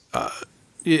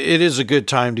 it is a good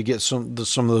time to get some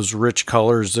of those rich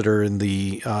colors that are in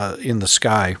the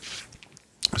sky.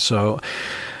 So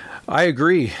I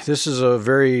agree. This is a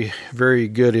very, very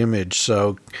good image.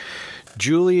 So,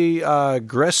 Julie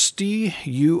Gresty,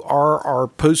 you are our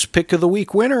Post Pick of the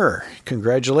Week winner.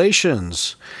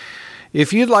 Congratulations.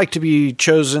 If you'd like to be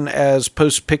chosen as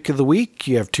Post Pick of the Week,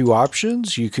 you have two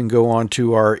options. You can go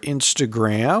onto our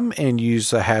Instagram and use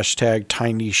the hashtag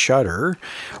TinyShutter,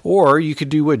 or you could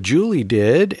do what Julie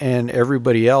did and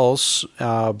everybody else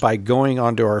by going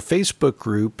onto our Facebook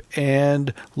group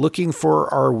and looking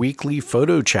for our weekly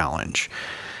photo challenge.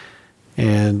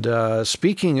 And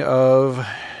speaking of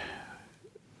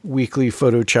weekly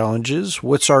photo challenges.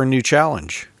 What's our new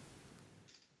challenge?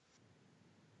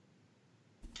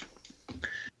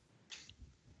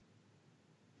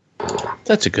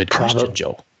 That's a good question,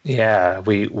 Joe. Yeah,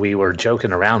 we were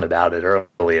joking around about it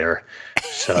earlier,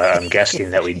 so I'm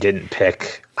guessing that we didn't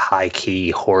pick high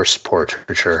key horse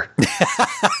portraiture.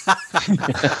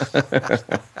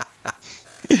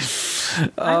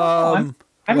 I'm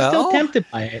still tempted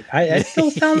by it. It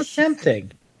still sounds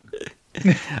tempting.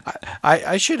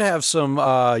 I should have some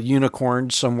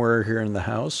unicorns somewhere here in the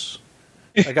house.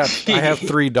 I have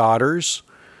 3 daughters.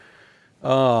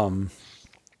 Let's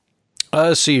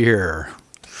see here.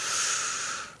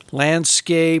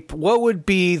 Landscape. What would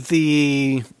be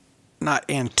the, not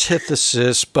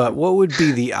antithesis, but what would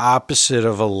be the opposite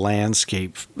of a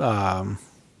landscape,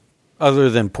 other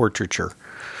than portraiture?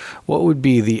 What would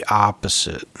be the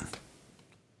opposite?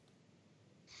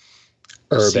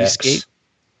 Urbex.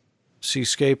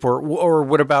 Seascape, or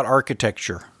what about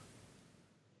architecture?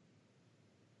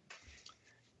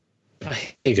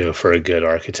 You go for a good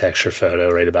architecture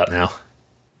photo right about now.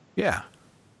 Yeah.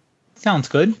 Sounds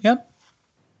good. Yep.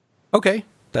 Okay,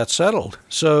 that's settled.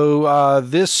 So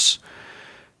this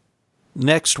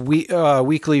next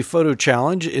weekly photo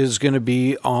challenge is going to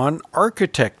be on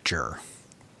architecture.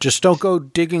 Just don't go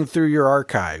digging through your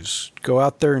archives. Go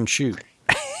out there and shoot.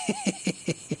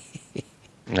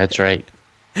 That's right.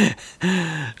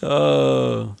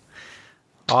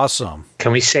 Awesome.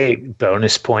 Can we say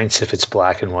bonus points if it's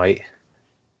black and white?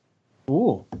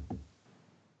 Ooh.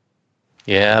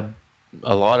 Yeah,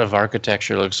 a lot of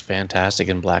architecture looks fantastic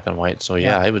in black and white. So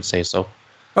yeah, I would say so.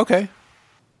 Okay.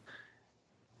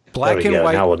 Black and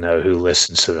white. Now we'll know who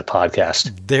listens to the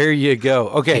podcast. There you go.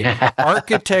 Okay.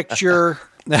 Architecture.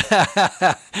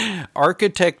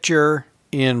 Architecture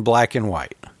in black and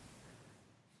white.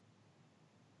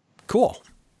 Cool.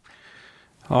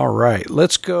 All right.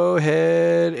 Let's go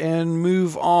ahead and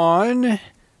move on.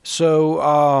 So,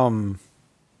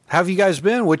 how have you guys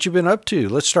been? What you been up to?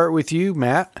 Let's start with you,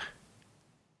 Matt.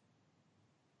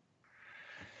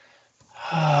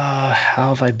 How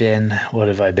have I been? What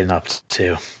have I been up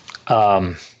to?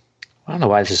 I don't know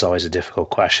why this is always a difficult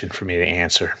question for me to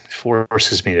answer. It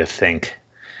forces me to think.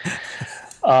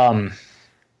 I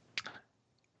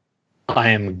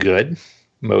am good,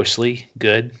 mostly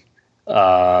good.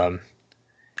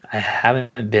 I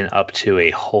haven't been up to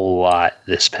a whole lot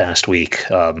this past week,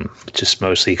 just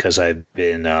mostly because I've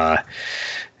been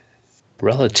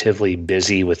relatively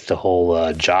busy with the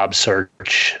whole job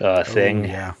search thing.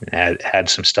 Yeah. Had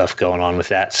some stuff going on with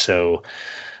that, so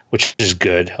which is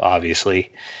good,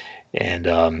 obviously.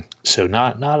 And so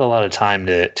not a lot of time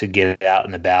to get out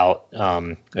and about.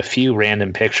 A few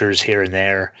random pictures here and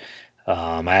there.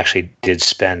 I actually did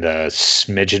spend a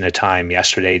smidgen of time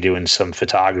yesterday doing some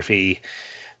photography,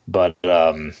 but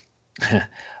the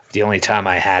only time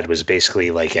I had was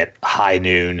basically like at high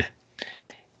noon.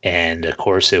 And of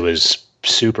course it was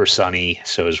super sunny,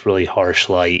 so it was really harsh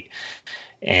light.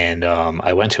 And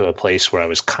I went to a place where I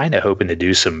was kind of hoping to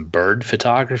do some bird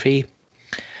photography.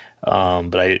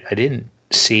 But I didn't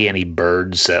see any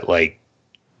birds that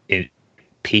it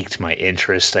piqued my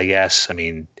interest, I guess. I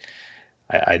mean,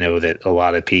 I know that a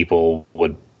lot of people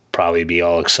would probably be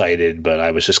all excited, but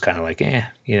I was just kind of like,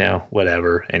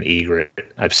 whatever. An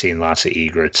egret. I've seen lots of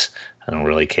egrets. I don't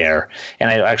really care. And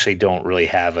I actually don't really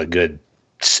have a good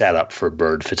setup for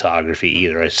bird photography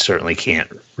either. I certainly can't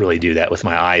really do that with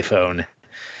my iPhone.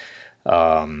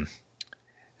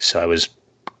 So I was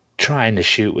trying to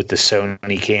shoot with the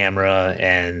Sony camera,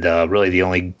 and really the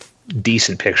only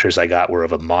decent pictures I got were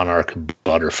of a monarch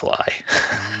butterfly.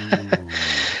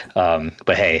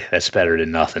 But hey, that's better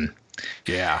than nothing.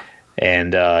 Yeah.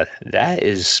 And that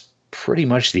is pretty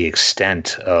much the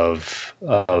extent of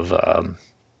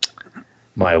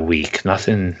my week.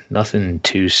 Nothing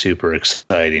too super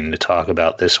exciting to talk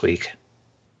about this week.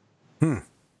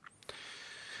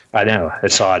 I know,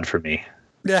 it's odd for me.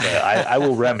 I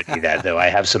will remedy that, though. I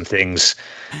have some things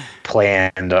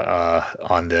planned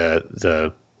on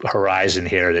the horizon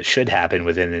here that should happen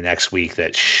within the next week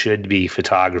that should be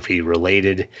photography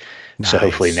related. Nice. So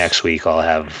hopefully next week I'll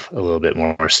have a little bit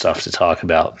more stuff to talk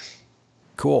about.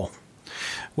 Cool.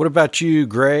 What about you,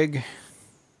 Greg?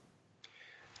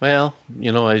 Well,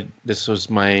 this was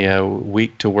my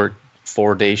week to work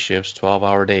 4-day shifts,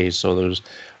 12-hour days, so there's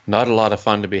not a lot of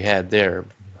fun to be had there.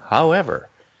 However,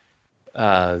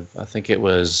 I think it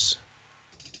was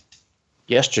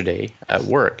yesterday at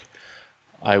work,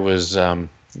 I was,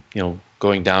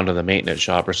 going down to the maintenance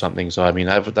shop or something. So, I mean,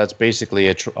 that's basically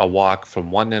a walk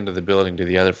from one end of the building to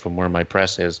the other from where my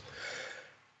press is.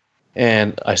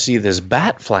 And I see this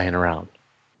bat flying around.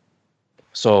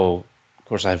 So, of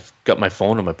course, I've got my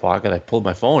phone in my pocket. I pulled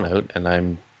my phone out, and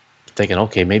I'm thinking,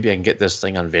 okay, maybe I can get this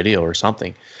thing on video or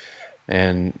something.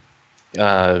 And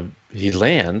he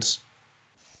lands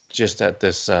just at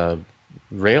this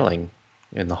railing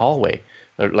in the hallway,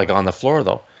 like on the floor,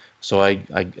 though. So I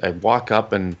walk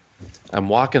up, and I'm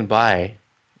walking by.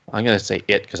 I'm going to say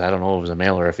it because I don't know if it was a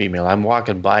male or a female. I'm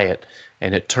walking by it,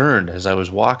 and it turned as I was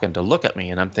walking to look at me.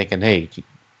 And I'm thinking, hey,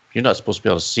 you're not supposed to be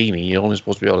able to see me. You're only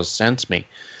supposed to be able to sense me.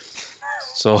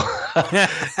 So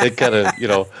it kind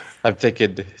of, I'm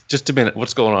thinking, just a minute,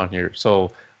 what's going on here?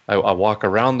 So I walk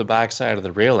around the backside of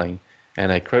the railing,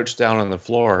 and I crouch down on the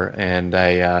floor, and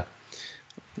I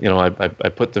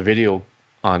put the video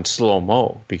on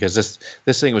slow-mo because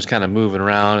this thing was kind of moving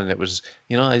around, and it was,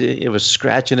 it was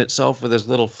scratching itself with his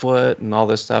little foot and all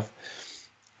this stuff.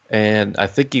 And I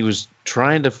think he was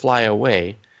trying to fly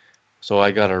away. So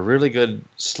I got a really good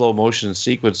slow motion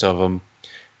sequence of him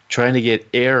trying to get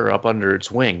air up under its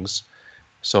wings.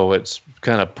 So it's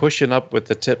kind of pushing up with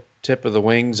the tip of the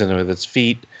wings and with its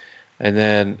feet, and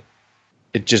then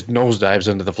it just nosedives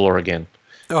into the floor again.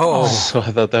 Oh. So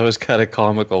I thought that was kind of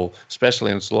comical,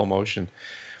 especially in slow motion.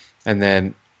 And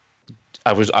then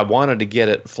I wanted to get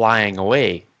it flying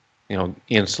away,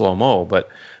 in slow-mo, but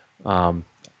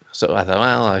so I thought,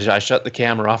 well, I shut the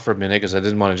camera off for a minute because I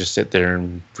didn't want to just sit there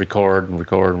and record.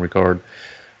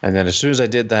 And then as soon as I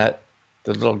did that,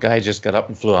 the little guy just got up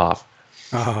and flew off.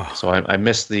 Oh. So I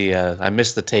missed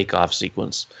the takeoff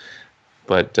sequence,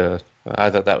 but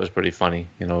I thought that was pretty funny,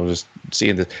 just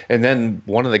seeing this. And then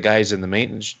one of the guys in the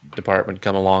maintenance department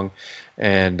come along,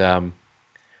 and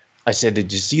I said,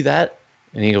 "Did you see that?"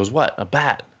 And he goes, "What? A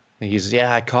bat?" And he says,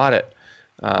 "Yeah, I caught it.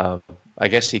 I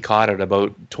guess he caught it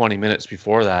about 20 minutes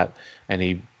before that, and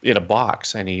he in a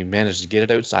box, and he managed to get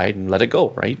it outside and let it go,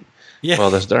 right?" Yeah.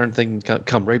 Well, this darn thing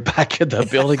come right back in the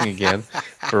building again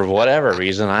for whatever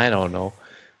reason. I don't know.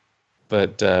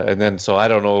 But and then so I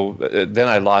don't know. Then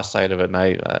I lost sight of it,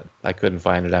 and I couldn't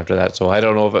find it after that. So I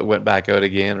don't know if it went back out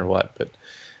again or what. But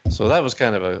so that was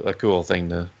kind of a cool thing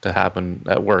to happen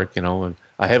at work, And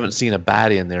I haven't seen a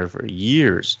bat in there for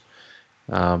years.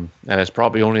 And it's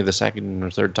probably only the second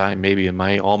or third time, maybe in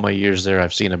all my years there,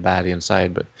 I've seen a bat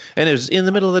inside. And it was in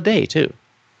the middle of the day too.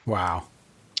 Wow.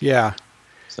 Yeah.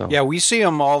 So yeah, we see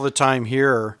them all the time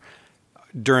here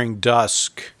during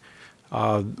dusk.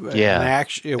 I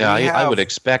would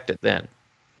expect it then.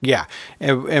 Yeah,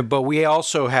 but we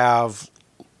also have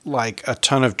like a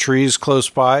ton of trees close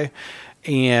by,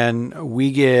 and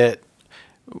we get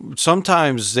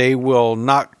sometimes they will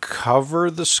not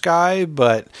cover the sky,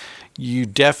 but you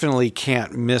definitely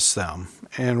can't miss them.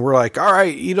 And we're like, all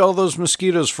right, eat all those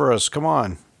mosquitoes for us. Come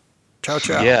on, chow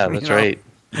chow. Yeah, that's right.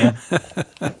 Yeah.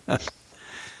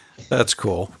 That's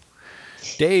cool.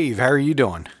 Dave, how are you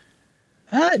doing?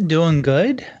 Doing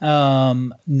good.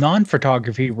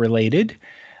 Non-photography related.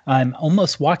 I'm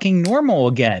almost walking normal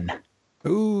again.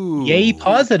 Ooh. Yay,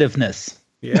 positiveness.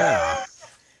 Yeah.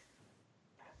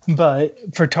 But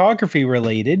photography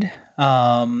related,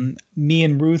 me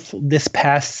and Ruth this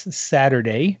past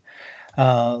Saturday,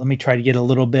 let me try to get a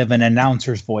little bit of an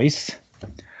announcer's voice,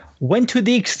 went to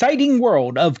the exciting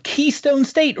world of Keystone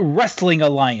State Wrestling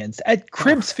Alliance at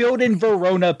Cribbsfield in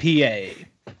Verona, PA.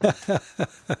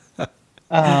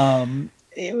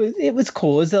 It was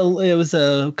cool. It was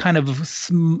a kind of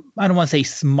I don't want to say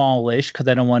smallish because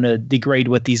I don't want to degrade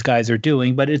what these guys are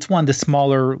doing, but it's one of the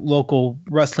smaller local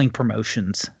wrestling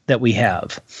promotions that we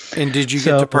have. And did you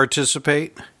get to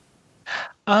participate?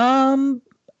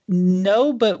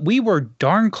 No, but we were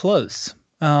darn close.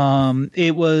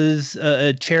 It was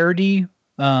a charity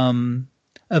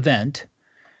event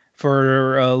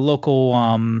for a local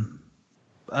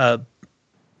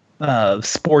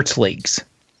sports leagues,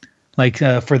 like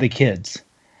for the kids.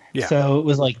 Yeah. So it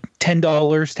was like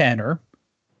 $10 to enter.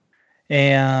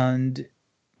 And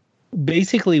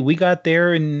basically we got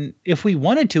there, and if we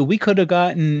wanted to, we could have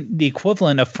gotten the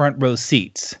equivalent of front row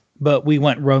seats, but we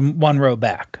went one row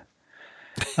back.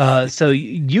 So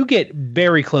you get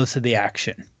very close to the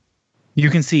action. You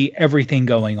can see everything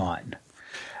going on.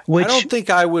 I don't think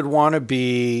I would want to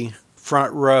be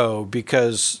front row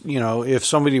because, if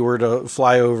somebody were to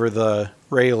fly over the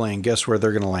railing, guess where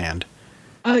they're going to land?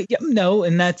 No,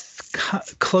 and that's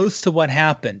close to what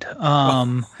happened.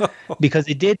 Because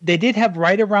they did have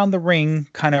right around the ring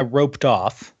kind of roped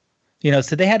off,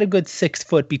 so they had a good 6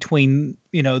 foot between,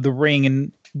 the ring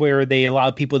and where they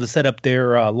allowed people to set up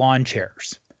their lawn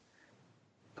chairs.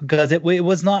 Because it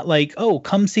was not like, oh,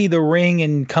 come see the ring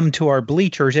and come to our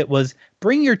bleachers. It was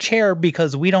bring your chair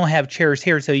because we don't have chairs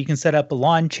here, so you can set up a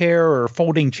lawn chair or a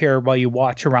folding chair while you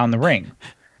watch around the ring.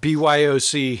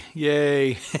 BYOC,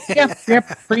 yay! yeah,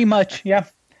 pretty much, yeah.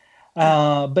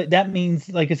 But that means,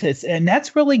 like I said, and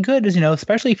that's really good, is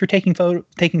especially if you're taking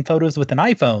photos with an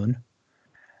iPhone.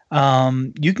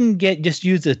 You can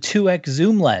use a 2x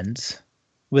zoom lens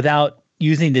without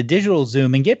using the digital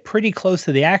zoom and get pretty close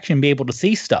to the action and be able to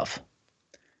see stuff.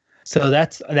 So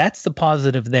that's the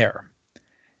positive there.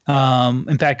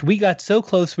 In fact, we got so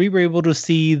close, we were able to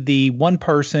see the one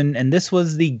person, and this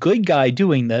was the good guy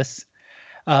doing this,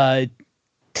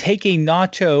 take a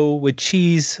nacho with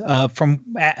cheese from.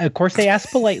 Of course, they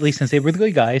asked politely since they were the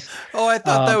good guys. Oh, I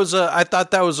thought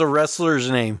that was a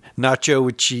wrestler's name, Nacho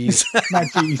with cheese. Not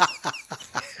cheese.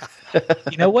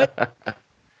 You know what?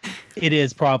 It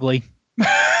is probably.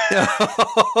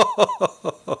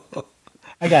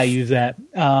 I gotta use that.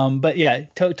 But yeah,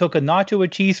 took a nacho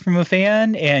with cheese from a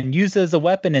fan and used it as a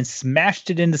weapon and smashed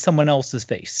it into someone else's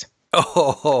face.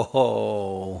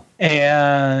 Oh,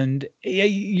 and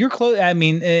you're close. I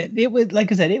mean, it was,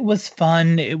 like I said, it was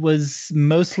fun. It was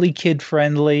mostly kid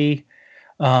friendly.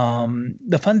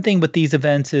 The fun thing with these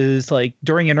events is, like,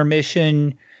 during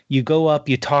intermission, you go up,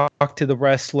 you talk to the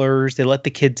wrestlers, they let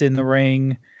the kids in the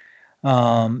ring.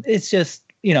 It's just,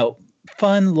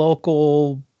 fun,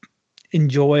 local,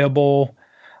 enjoyable.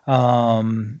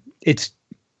 It's,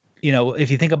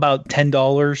 if you think about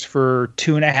 $10 for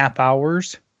 2.5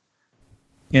 hours,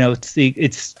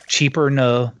 it's cheaper than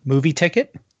a movie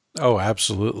ticket. Oh,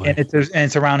 absolutely. And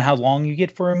it's around how long you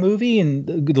get for a movie, and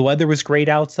the weather was great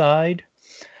outside.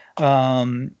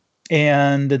 And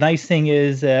the nice thing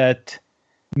is that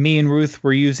me and Ruth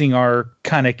were using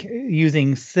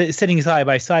sitting side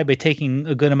by side by taking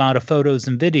a good amount of photos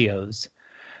and videos,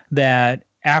 that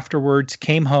afterwards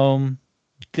came home,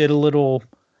 did a little,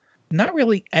 not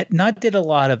did a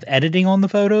lot of editing on the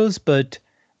photos, but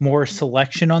more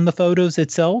selection on the photos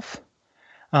itself.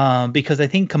 Because I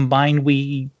think combined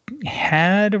we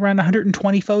had around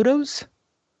 120 photos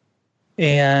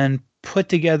and put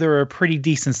together a pretty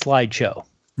decent slideshow.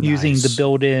 Nice. Using the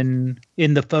built-in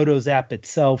in the Photos app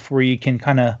itself, where you can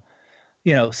kind of,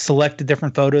 select the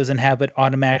different photos and have it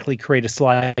automatically create a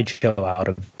slideshow out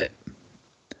of it.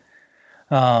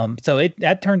 So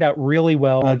that turned out really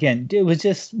well. Again, it was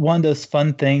just one of those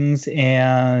fun things,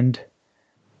 and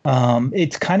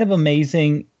it's kind of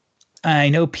amazing. I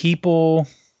know people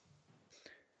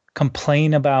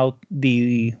complain about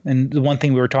and the one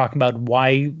thing we were talking about,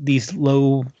 why these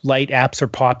low light apps are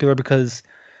popular, because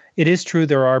it is true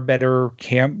there are better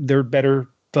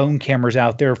phone cameras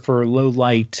out there for low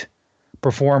light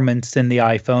performance than the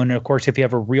iPhone. And of course, if you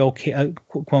have a real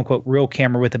quote unquote real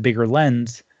camera with a bigger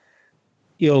lens,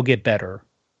 it'll get better.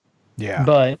 Yeah.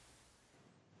 But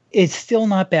it's still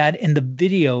not bad, and the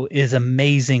video is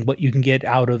amazing what you can get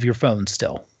out of your phone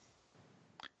still.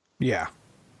 Yeah.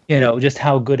 Just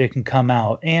how good it can come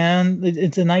out. And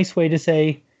it's a nice way to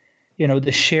say,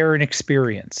 to share an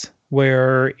experience,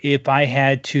 where if I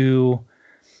had to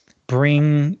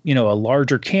bring, a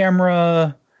larger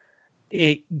camera,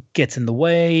 it gets in the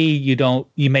way. You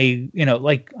may,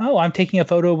 I'm taking a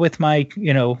photo with my,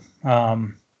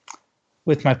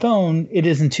 with my phone. It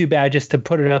isn't too bad just to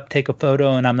put it up, take a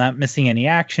photo, and I'm not missing any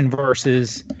action,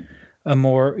 versus a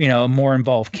more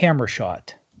involved camera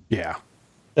shot. Yeah.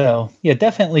 So, yeah,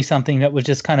 definitely something that was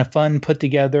just kind of fun, put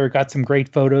together, got some great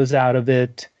photos out of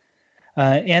it.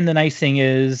 And the nice thing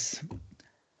is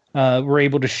we're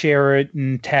able to share it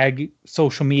and tag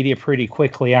social media pretty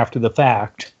quickly after the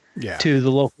fact to the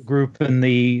local group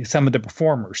and some of the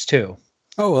performers, too.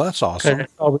 Oh, well, that's awesome.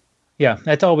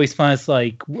 That's always fun. It's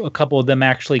like a couple of them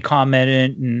actually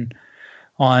commented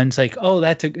on, it's like, oh,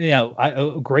 that's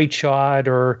a great shot,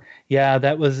 or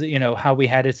that was how we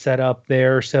had it set up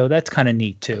there. So that's kind of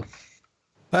neat too.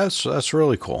 That's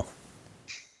really cool.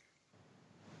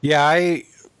 Yeah,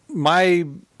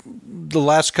 the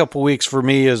last couple weeks for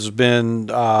me has been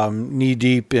knee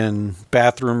deep in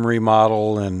bathroom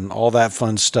remodel and all that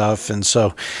fun stuff. And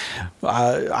so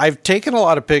I've taken a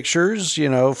lot of pictures,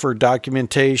 for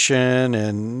documentation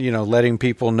and, letting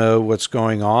people know what's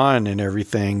going on and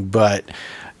everything. But,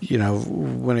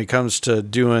 when it comes to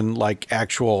doing like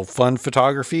actual fun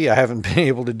photography, I haven't been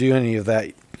able to do any of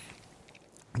that.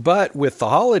 But with the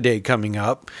holiday coming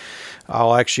up,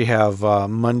 I'll actually have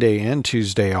Monday and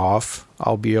Tuesday off.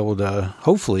 I'll be able to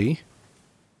hopefully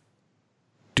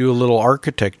do a little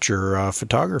architecture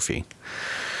photography,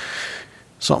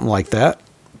 something like that.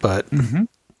 But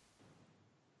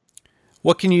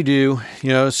what can you do?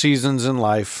 Seasons in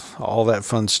life, all that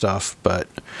fun stuff. But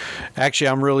actually,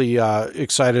 I'm really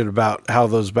excited about how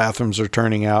those bathrooms are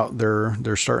turning out.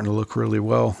 They're starting to look really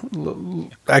well.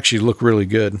 Actually, look really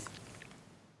good.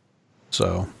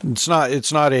 So it's not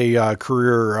a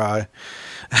career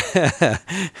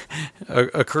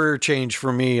a career change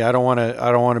for me. I don't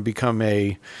want to become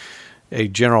a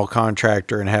general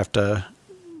contractor and have to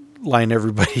line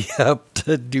everybody up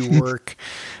to do work.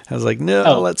 I was like, no,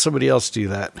 I'll let somebody else do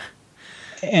that.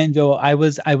 And I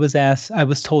was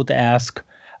told to ask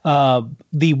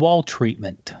the wall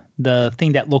treatment, the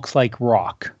thing that looks like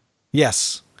rock.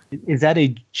 Yes. Is that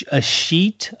a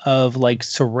sheet of like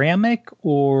ceramic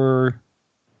or?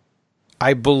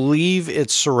 I believe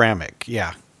it's ceramic.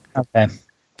 Yeah. Okay.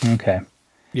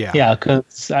 Yeah. Yeah.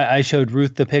 Because I showed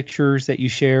Ruth the pictures that you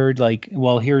shared. Like,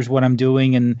 well, here's what I'm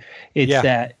doing, and it's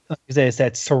that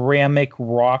ceramic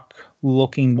rock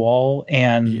looking wall,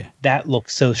 and that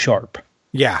looks so sharp.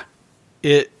 Yeah.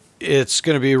 It's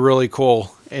going to be really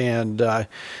cool. And,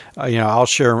 I'll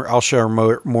share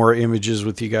more images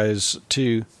with you guys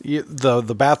too.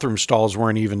 The bathroom stalls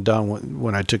weren't even done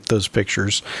when I took those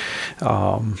pictures.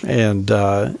 And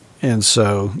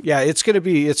so, yeah, it's going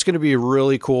to be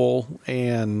really cool.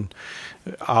 And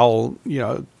I'll,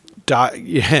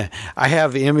 I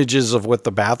have images of what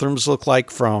the bathrooms look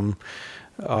like from,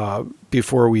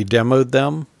 before we demoed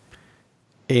them.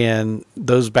 And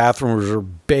those bathrooms are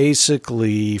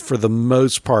basically, for the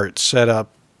most part, set up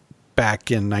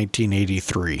back in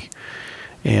 1983.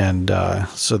 And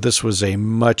so this was a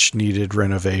much needed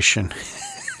renovation.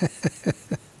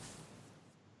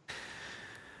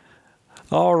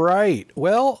 All right.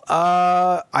 Well,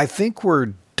 I think we're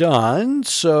done.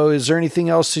 So is there anything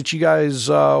else that you guys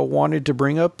wanted to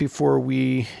bring up before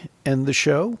we end the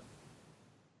show?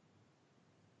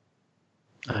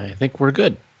 I think we're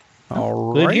good.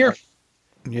 All right. Good here.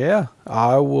 Yeah,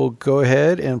 I will go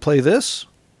ahead and play this.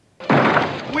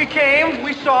 We came,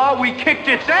 we saw, we kicked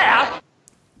its ass.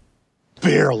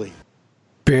 Barely.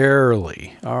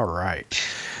 All right.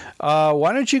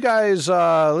 Why don't you guys,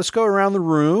 let's go around the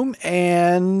room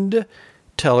and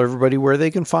tell everybody where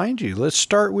they can find you. Let's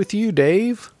start with you,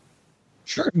 Dave.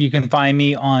 Sure. You can find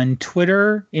me on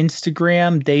Twitter,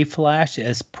 Instagram, Dave Flash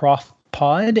as Prof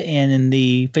Pod, and in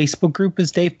the Facebook group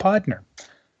as Dave Podner.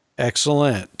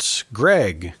 Excellent.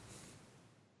 Greg.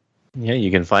 Yeah,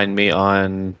 you can find me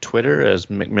on Twitter as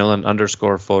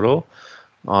McMillan_photo,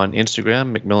 on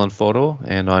Instagram, McMillan Photo,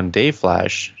 and on Dave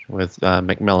Flash with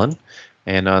McMillan,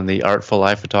 and on the Artful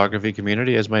Eye Photography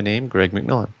community as my name, Greg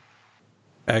McMillan.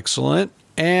 Excellent.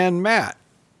 And Matt.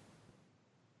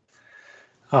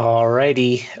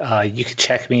 Alrighty. You can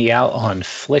check me out on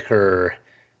Flickr,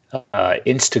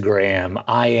 Instagram.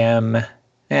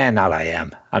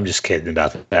 I'm just kidding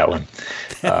about that one.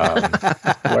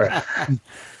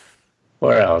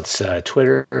 Where else?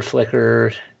 Twitter,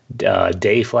 Flickr,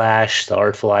 Dave Flash, the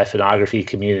Artful Eye Photography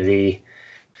community.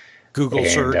 Google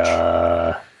search.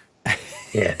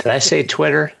 Did I say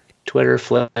Twitter? Twitter,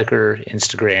 Flickr,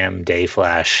 Instagram, Dave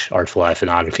Flash, Artful Eye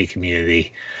Photography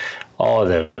community. All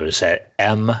of those at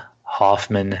M.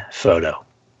 Hoffman Photo.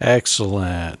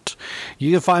 Excellent.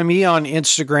 You can find me on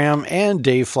Instagram and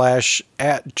Dave Flash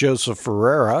at Joseph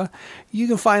Ferreira. You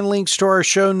can find links to our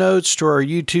show notes, to our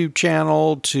YouTube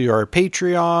channel, to our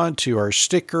Patreon, to our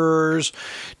stickers,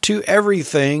 to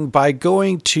everything by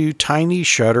going to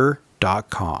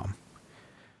tinyshutter.com.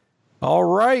 All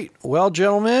right. Well,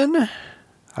 gentlemen,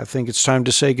 I think it's time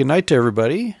to say goodnight to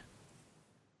everybody.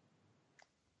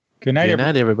 Good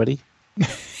night, everybody.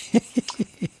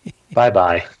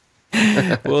 Bye-bye.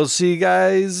 We'll see you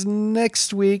guys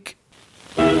next week.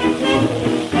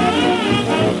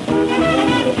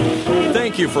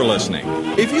 Thank you for listening.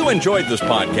 If you enjoyed this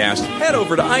podcast, head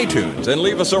over to iTunes and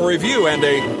leave us a review and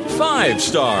a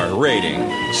 5-star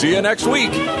rating. See you next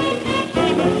week.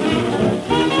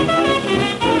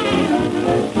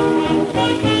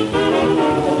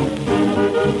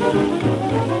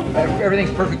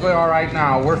 Everything's perfectly all right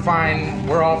now. We're fine.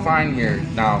 We're all fine here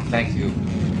now. Thank you.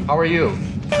 How are you?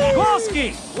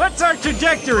 Kowalski, what's our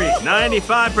trajectory?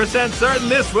 95% certain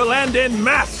this will end in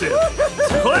massive,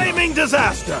 flaming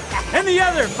disaster. And the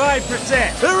other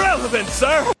 5%? Irrelevant,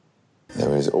 sir.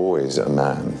 There is always a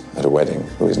man at a wedding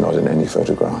who is not in any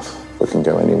photograph, but can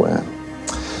go anywhere.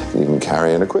 You can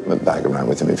carry an equipment bag around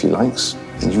with him if he likes,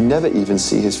 and you never even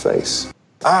see his face.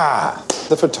 Ah,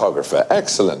 the photographer.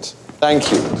 Excellent. Thank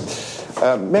you.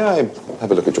 May I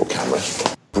have a look at your camera?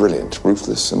 Brilliant,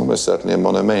 ruthless, and almost certainly a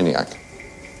monomaniac.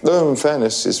 Though, in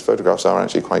fairness, his photographs are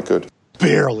actually quite good.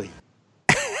 Barely.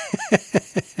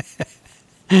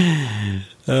 I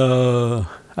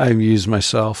amused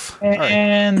myself.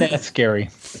 And that's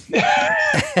scary.